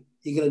everything,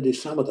 you're going to do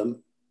some of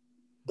them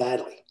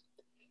badly.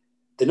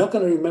 They're not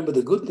going to remember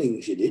the good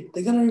things you did.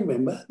 They're going to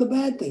remember the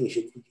bad things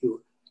you did.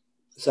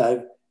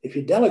 So if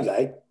you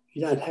delegate,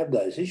 you don't have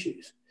those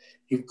issues.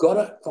 You've got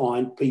to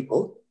find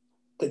people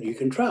that you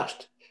can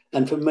trust.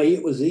 And for me,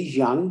 it was these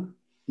young,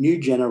 new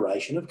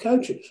generation of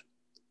coaches.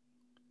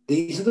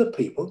 These are the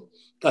people.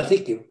 I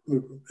think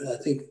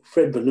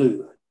Fred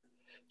Benu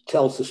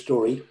tells the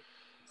story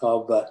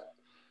of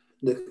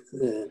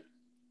the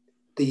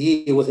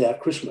year without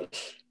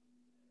Christmas.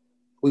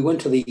 We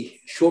went to the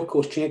short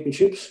course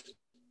championships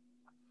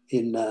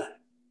in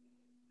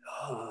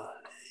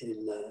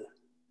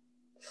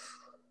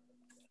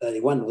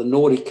one of the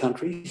Nordic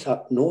countries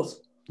up north.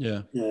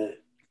 Yeah.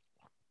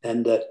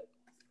 And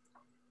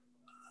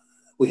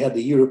we had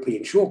the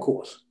European short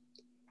course.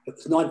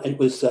 It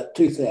was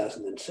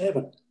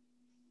 2007.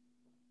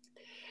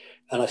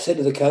 And I said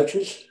to the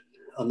coaches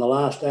on the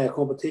last day of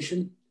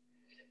competition,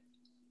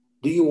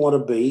 do you want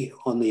to be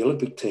on the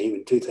Olympic team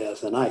in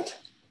 2008?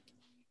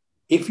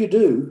 If you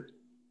do,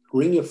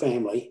 ring your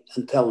family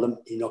and tell them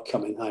you're not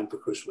coming home for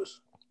Christmas.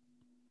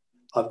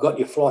 I've got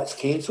your flights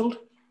cancelled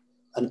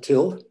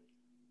until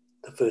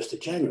the 1st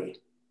of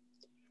January.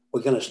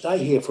 We're going to stay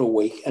here for a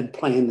week and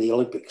plan the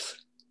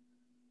Olympics.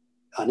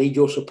 I need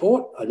your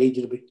support. I need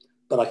you to be,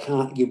 but I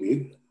can't give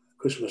you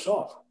Christmas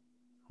off.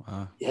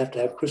 Wow. You have to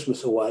have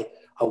Christmas away.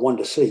 I want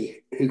to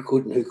see who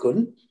could and who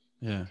couldn't.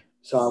 Yeah.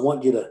 So I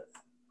want you to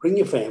ring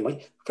your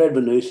family. Fred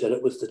Benu said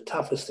it was the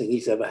toughest thing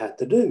he's ever had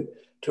to do,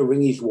 to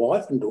ring his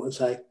wife and do it and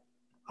say,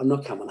 I'm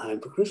not coming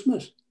home for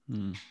Christmas.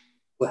 Mm.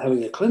 We're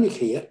having a clinic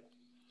here.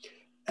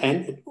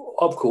 And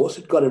of course,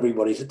 it got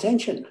everybody's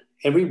attention.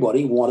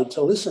 Everybody wanted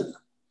to listen.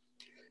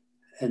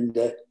 And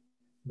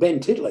Ben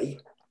Titley,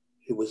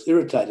 who was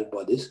irritated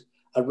by this,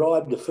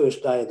 arrived the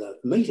first day of the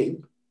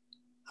meeting,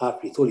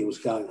 after he thought he was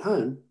going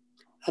home,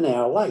 an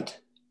hour late.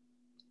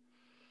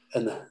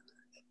 And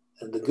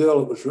the girl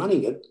that was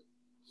running it,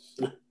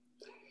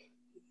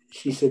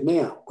 she said,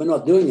 now, we're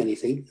not doing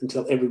anything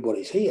until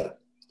everybody's here.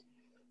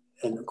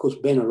 And of course,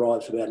 Ben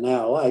arrives about an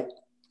hour late.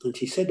 And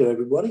she said to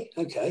everybody,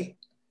 okay,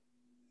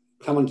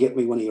 come and get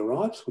me when he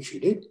arrives, which she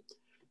did.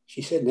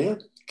 She said, now,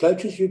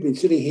 coaches, you've been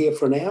sitting here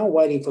for an hour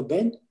waiting for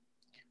Ben.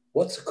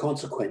 What's the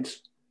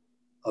consequence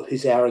of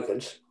his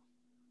arrogance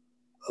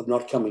of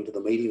not coming to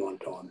the meeting on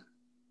time?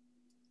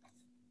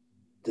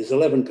 There's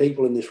 11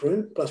 people in this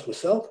room, plus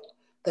myself.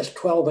 That's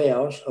 12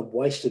 hours of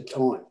wasted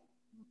time.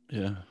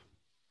 Yeah.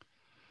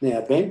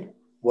 Now, Ben,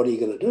 what are you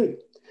going to do?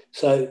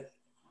 So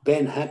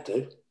Ben had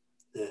to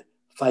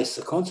face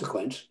the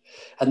consequence.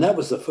 And that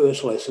was the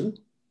first lesson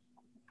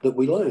that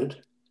we learned,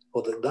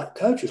 or that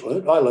coaches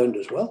learned, I learned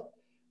as well,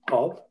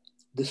 of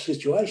this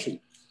situation.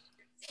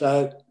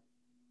 So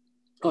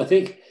I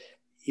think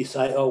you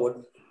say, oh, what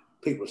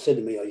people have said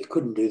to me, oh, you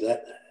couldn't do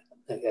that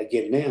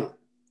again now.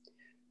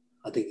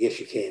 I think, yes,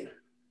 you can.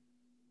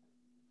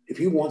 If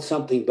you want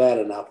something bad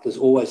enough, there's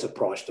always a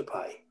price to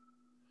pay.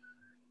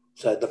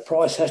 So the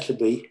price has to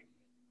be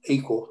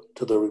equal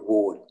to the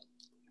reward.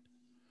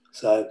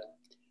 So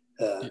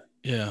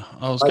yeah,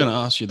 I was going to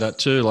ask you that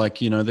too.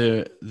 Like, you know,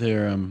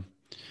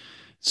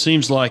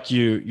 seems like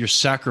you're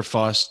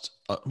sacrificed.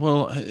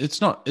 Well,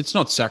 it's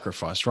not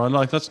sacrificed, right?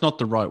 Like that's not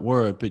the right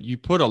word, but you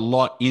put a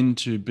lot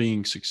into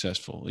being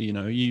successful. You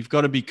know, you've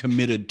got to be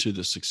committed to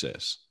the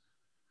success.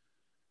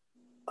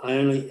 I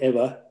only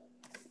ever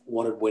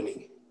wanted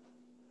winning.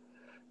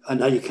 I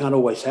know you can't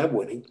always have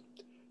winning,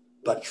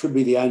 but it should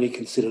be the only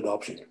considered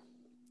option.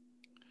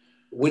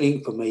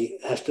 Winning for me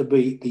has to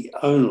be the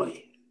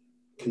only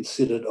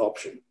considered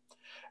option.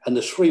 And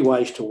there's three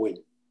ways to win.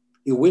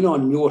 You win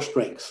on your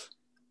strengths.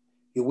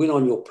 You win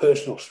on your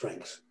personal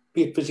strengths,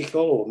 be it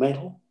physical or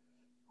mental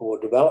or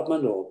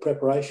development or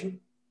preparation,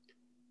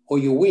 or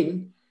you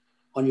win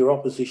on your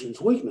opposition's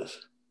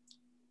weakness.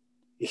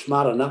 You're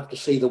smart enough to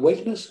see the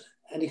weakness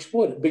and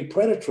exploit it. Be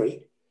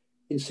predatory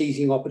in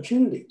seizing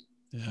opportunity.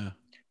 Yeah.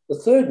 The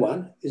third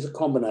one is a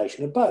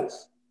combination of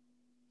both.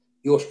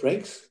 Your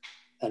strengths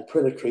and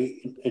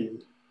predatory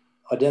in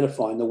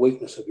identifying the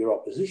weakness of your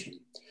opposition.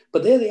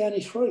 But they're the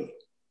only three.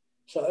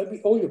 So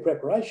all your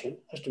preparation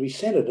has to be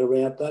centered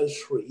around those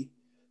three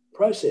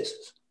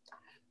processes.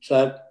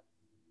 So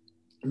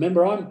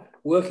remember, I'm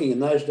working in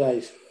those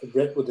days,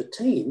 Brett, with a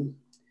team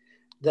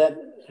that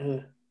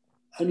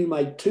only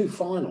made 2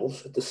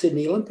 finals at the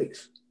Sydney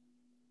Olympics.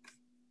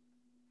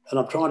 And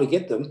I'm trying to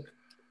get them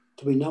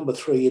to be number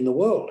 3 in the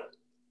world,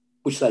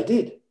 which they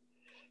did.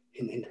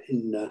 In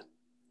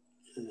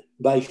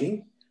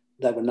Beijing,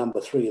 they were number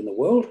 3 in the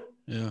world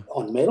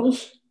on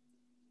medals,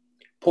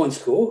 point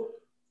score,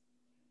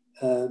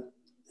 uh,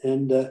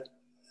 and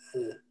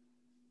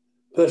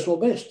personal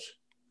bests.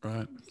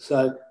 Right.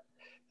 So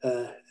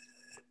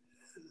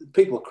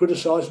people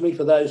criticise me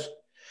for those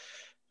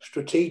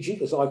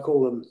strategic, as I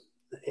call them,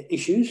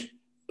 issues,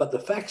 but the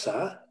facts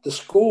are the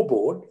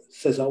scoreboard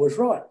says I was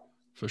right.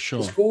 For sure.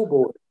 The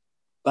scoreboard.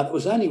 But it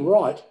was only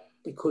right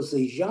because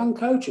these young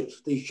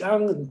coaches, these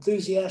young,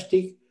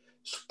 enthusiastic,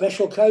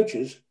 special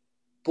coaches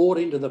bought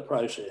into the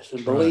process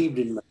and believed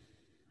in me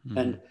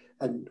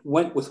and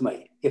went with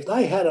me. If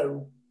they had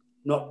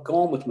not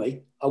gone with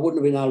me, I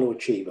wouldn't have been able to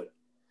achieve it.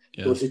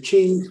 Yeah. It was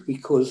achieved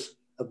because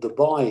of the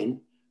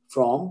buy-in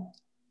from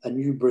a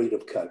new breed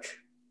of coach.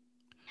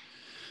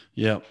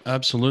 Yeah,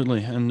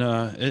 absolutely. And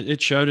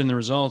it showed in the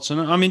results.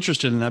 And I'm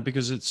interested in that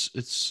because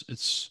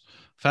it's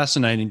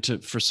fascinating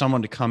for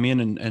someone to come in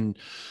and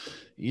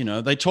you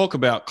know, they talk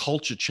about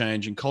culture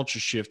change and culture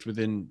shift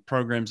within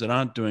programs that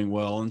aren't doing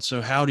well. And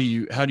so how do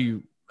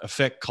you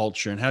affect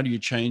culture and how do you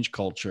change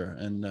culture?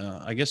 And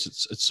I guess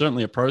it's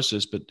certainly a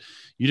process, but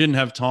you didn't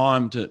have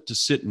time to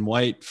sit and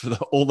wait for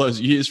all those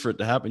years for it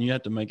to happen. You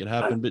had to make it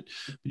happen, but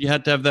you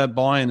had to have that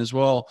buy-in as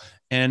well.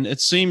 And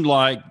it seemed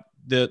like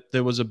that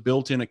there was a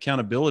built-in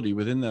accountability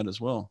within that as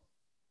well.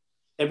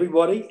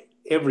 Everybody,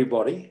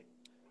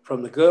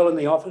 from the girl in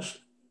the office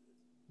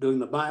doing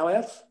the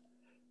mail-outs,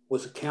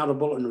 was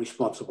accountable and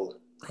responsible.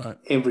 Right.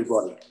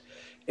 Everybody.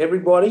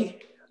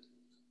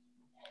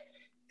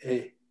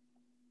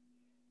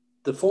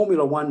 The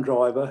Formula One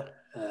driver,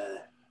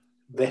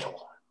 Vettel.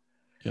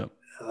 Yep.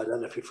 I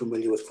don't know if you're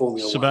familiar with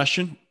Formula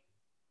Sebastian? One.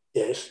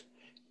 Yes.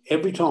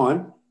 Every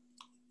time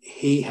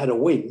he had a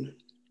win,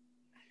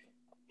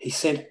 he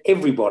sent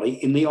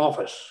everybody in the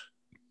office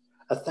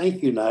a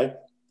thank you note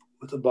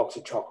with a box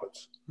of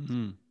chocolates.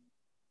 Mm-hmm.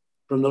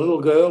 From the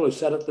little girl who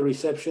sat at the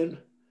reception,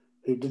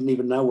 who didn't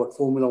even know what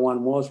Formula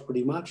One was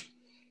pretty much,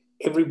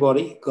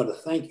 everybody got a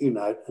thank you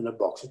note and a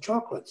box of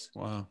chocolates.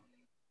 Wow.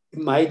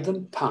 You made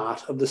them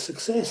part of the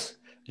success,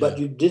 but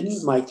you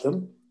didn't make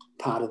them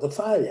part of the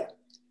failure.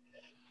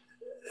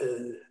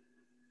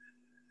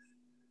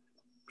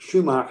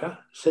 Schumacher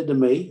said to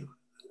me,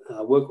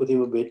 I worked with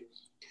him a bit,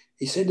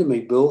 he said to me,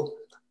 Bill,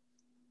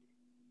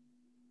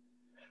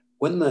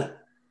 when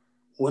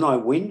I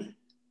win,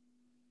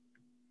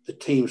 the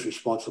team's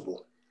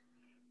responsible.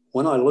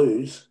 When I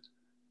lose,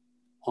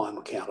 I'm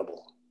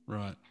accountable.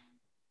 Right.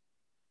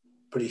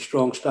 Pretty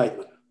strong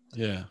statement.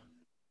 Yeah.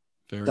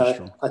 Very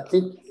strong. I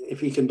think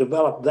if you can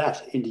develop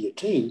that into your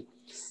team,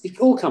 it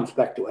all comes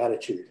back to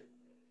attitude.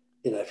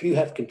 You know, if you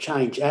can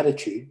change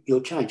attitude, you'll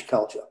change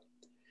culture.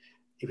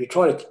 If you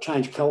try to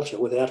change culture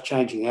without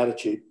changing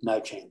attitude, no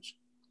chance.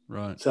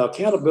 Right. So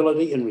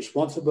accountability and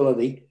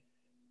responsibility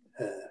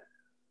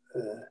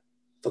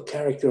for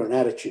character and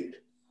attitude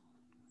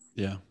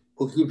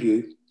will give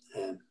you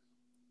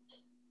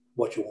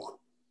what you want.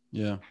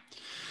 Yeah.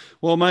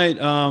 Well, mate,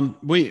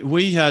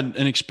 we had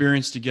an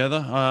experience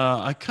together.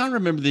 I can't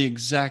remember the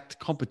exact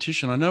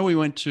competition. I know we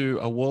went to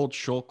a world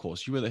short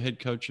course. You were the head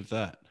coach of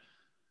that.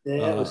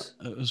 Yeah, it was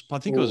I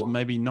think it was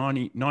maybe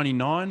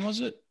 99, was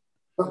it?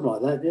 Something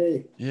like that, yeah.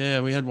 Yeah,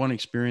 we had one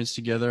experience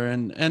together.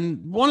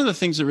 And one of the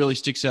things that really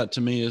sticks out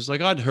to me is,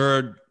 like, I'd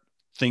heard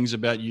things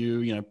about you.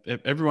 You know,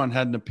 everyone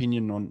had an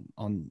opinion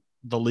on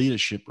the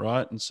leadership,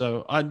 right? And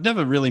so I'd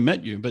never really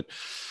met you, but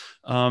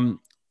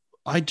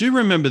I do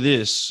remember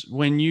this.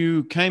 When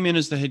you came in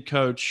as the head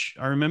coach,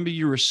 I remember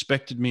you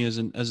respected me as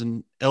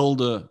an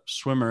elder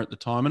swimmer at the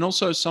time, and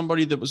also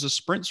somebody that was a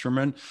sprint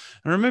swimmer. And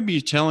I remember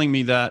you telling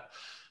me that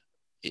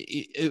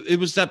it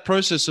was that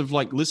process of,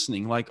 like,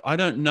 listening. Like, I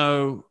don't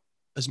know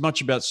as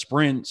much about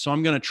sprint, so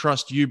I'm going to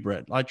trust you,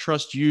 Brett. I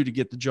trust you to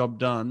get the job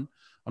done.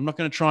 I'm not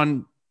going to try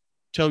and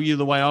tell you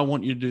the way I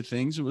want you to do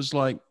things. It was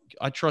like,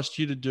 I trust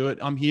you to do it.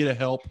 I'm here to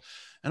help.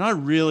 And I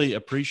really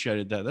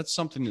appreciated that. That's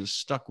something that's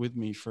stuck with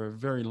me for a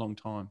very long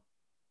time.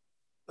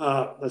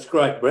 That's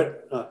great,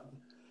 Brett.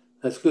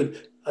 That's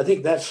good. I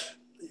think that's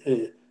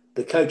the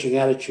coaching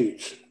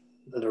attitudes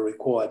that are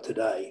required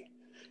today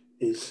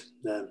is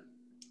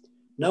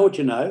know what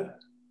you know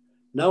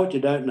what you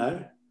don't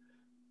know,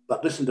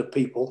 but listen to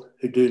people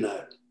who do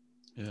know.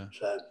 Yeah.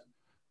 So,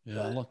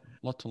 a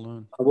lot to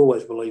learn. I've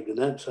always believed in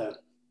that. So,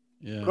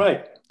 yeah.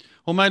 Great.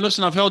 Well, mate,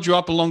 listen, I've held you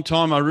up a long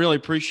time. I really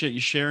appreciate you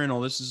sharing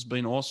all this. This has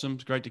been awesome.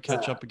 It's great to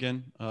catch up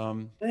again.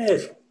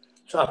 Yes.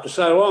 It's after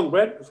so long,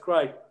 Brett. It's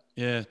great.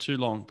 Yeah, too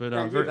long. But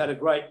you've had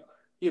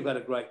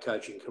a great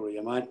coaching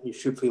career, mate. You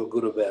should feel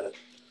good about it.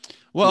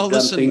 Well,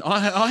 listen,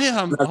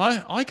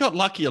 I got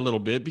lucky a little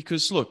bit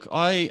because, look,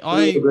 I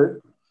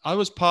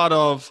was part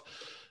of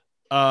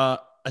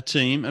a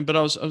team, but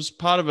I was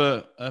part of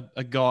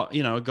a guy,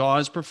 you know, a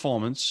guy's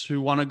performance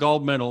who won a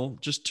gold medal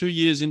just 2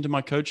 years into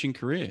my coaching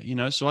career. You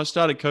know, so I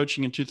started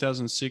coaching in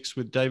 2006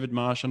 with David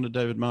Marsh, under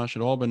David Marsh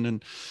at Auburn,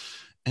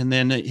 and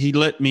then he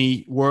let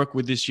me work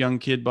with this young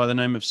kid by the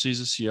name of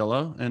Cesar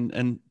Cielo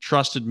and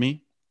trusted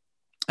me.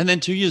 And then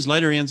 2 years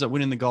later, he ends up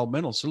winning the gold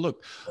medal. So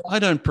look, I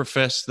don't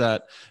profess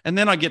that. And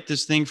then I get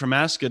this thing from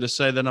Asker to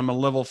say that I'm a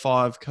level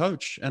 5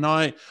 coach. And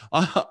I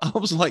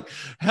was like,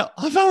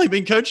 I've only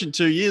been coaching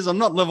 2 years. I'm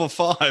not level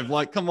 5.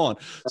 Like, come on.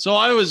 So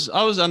I was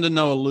under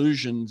no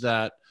illusion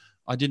that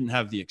I didn't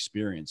have the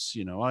experience.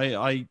 You know,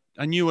 I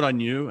knew what I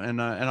knew,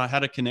 and I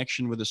had a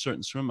connection with a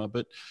certain swimmer,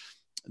 but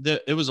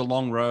it was a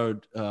long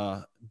road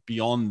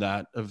beyond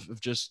that of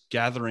just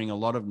gathering a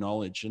lot of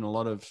knowledge and a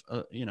lot of,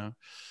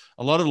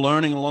 a lot of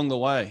learning along the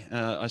way.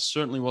 I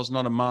certainly was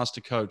not a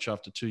master coach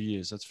after 2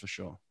 years. That's for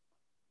sure.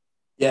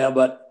 Yeah,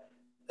 but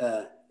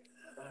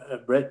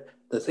Brett,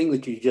 the thing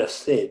that you just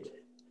said,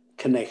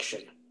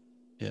 connection.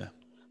 Yeah.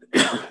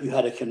 You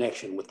had a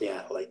connection with the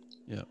athlete.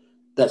 Yeah.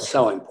 That's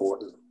so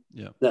important.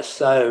 Yeah. That's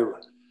so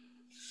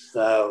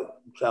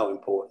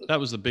important. That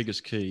was the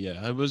biggest key.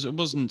 Yeah. It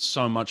wasn't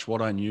so much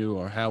what I knew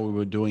or how we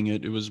were doing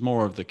it. It was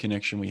more of the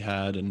connection we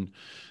had and,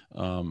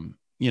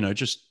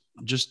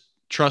 just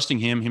trusting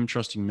him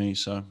trusting me.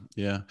 So,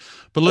 yeah.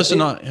 But listen,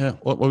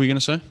 what were we going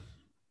to say?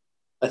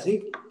 I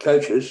think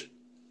coaches,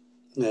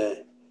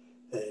 you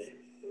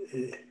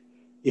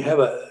have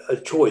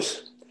a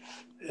choice,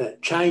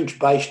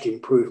 change-based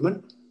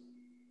improvement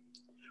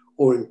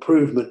or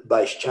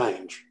improvement-based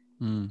change.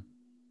 Mm.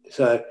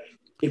 So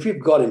if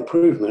you've got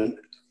improvement,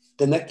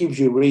 then that gives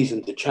you a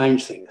reason to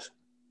change things.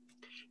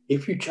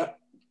 If you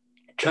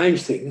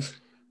change things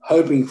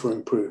hoping for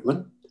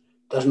improvement,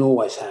 doesn't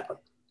always happen.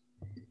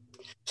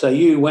 So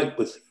you went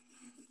with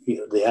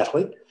the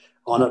athlete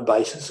on a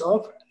basis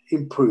of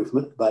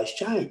improvement-based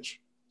change.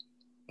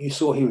 You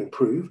saw him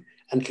improve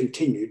and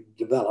continued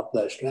to develop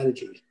those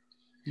strategies.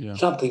 Yeah.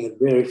 Something that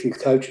very few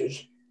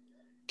coaches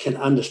can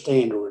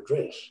understand or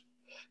address.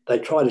 They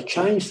try to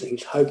change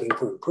things hoping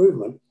for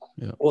improvement,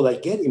 or they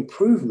get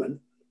improvement,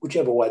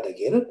 whichever way they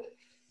get it,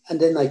 and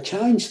then they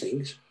change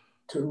things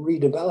to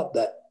redevelop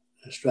that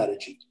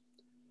strategy.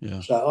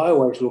 Yeah. So I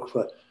always look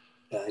for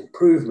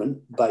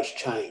improvement-based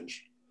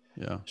change.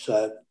 Yeah.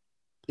 So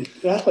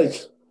if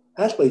athletes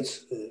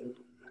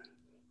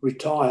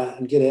retire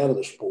and get out of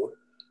the sport,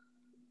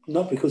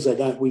 not because they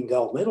don't win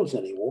gold medals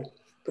anymore,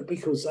 but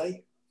because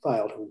they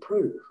fail to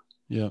improve.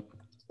 Yeah.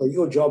 So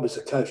your job as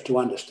a coach to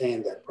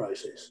understand that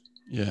process.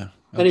 Yeah.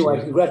 Anyway,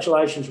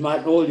 congratulations, mate,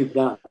 on all you've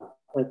done.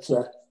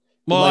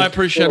 Well, I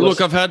appreciate it.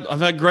 Look, I've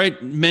had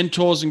great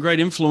mentors and great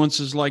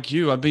influences like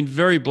you. I've been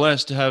very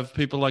blessed to have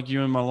people like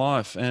you in my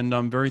life, and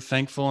I'm very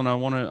thankful. And I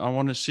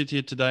want to sit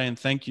here today and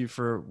thank you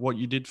for what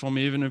you did for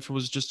me, even if it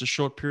was just a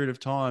short period of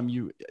time.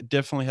 You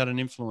definitely had an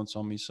influence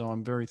on me, so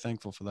I'm very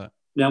thankful for that.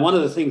 Now, one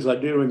of the things I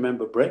do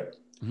remember, Brett,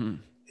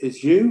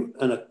 is you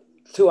and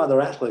 2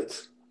 other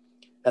athletes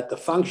at the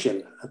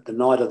function at the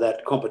night of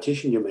that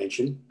competition you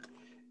mentioned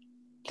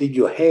did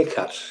your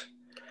haircuts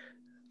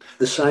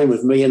the same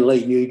as me and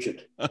Lee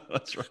Nugent.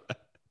 That's right.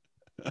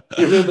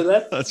 You remember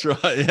that? That's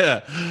right. Yeah,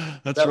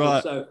 that's right. That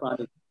was so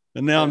funny.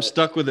 And now I'm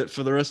stuck with it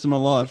for the rest of my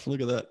life. Look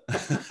at that.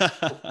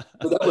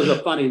 Well, that was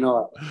a funny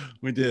night.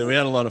 We did. We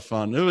had a lot of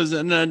fun. It was,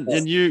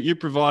 and you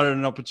provided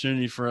an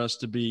opportunity for us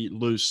to be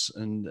loose,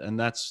 and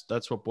that's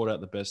what brought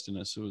out the best in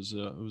us. It was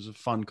a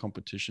fun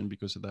competition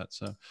because of that.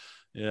 So,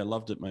 yeah,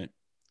 loved it, mate.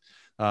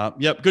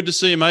 Yep. Good to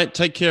see you, mate.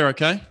 Take care.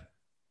 Okay.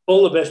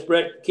 All the best,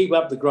 Brett. Keep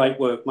up the great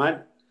work, mate.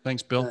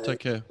 Thanks, Bill. Take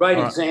care. Great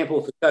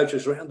example for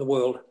coaches around the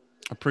world.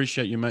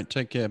 Appreciate you, mate.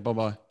 Take care.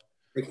 Bye-bye.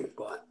 Thank you. Bye.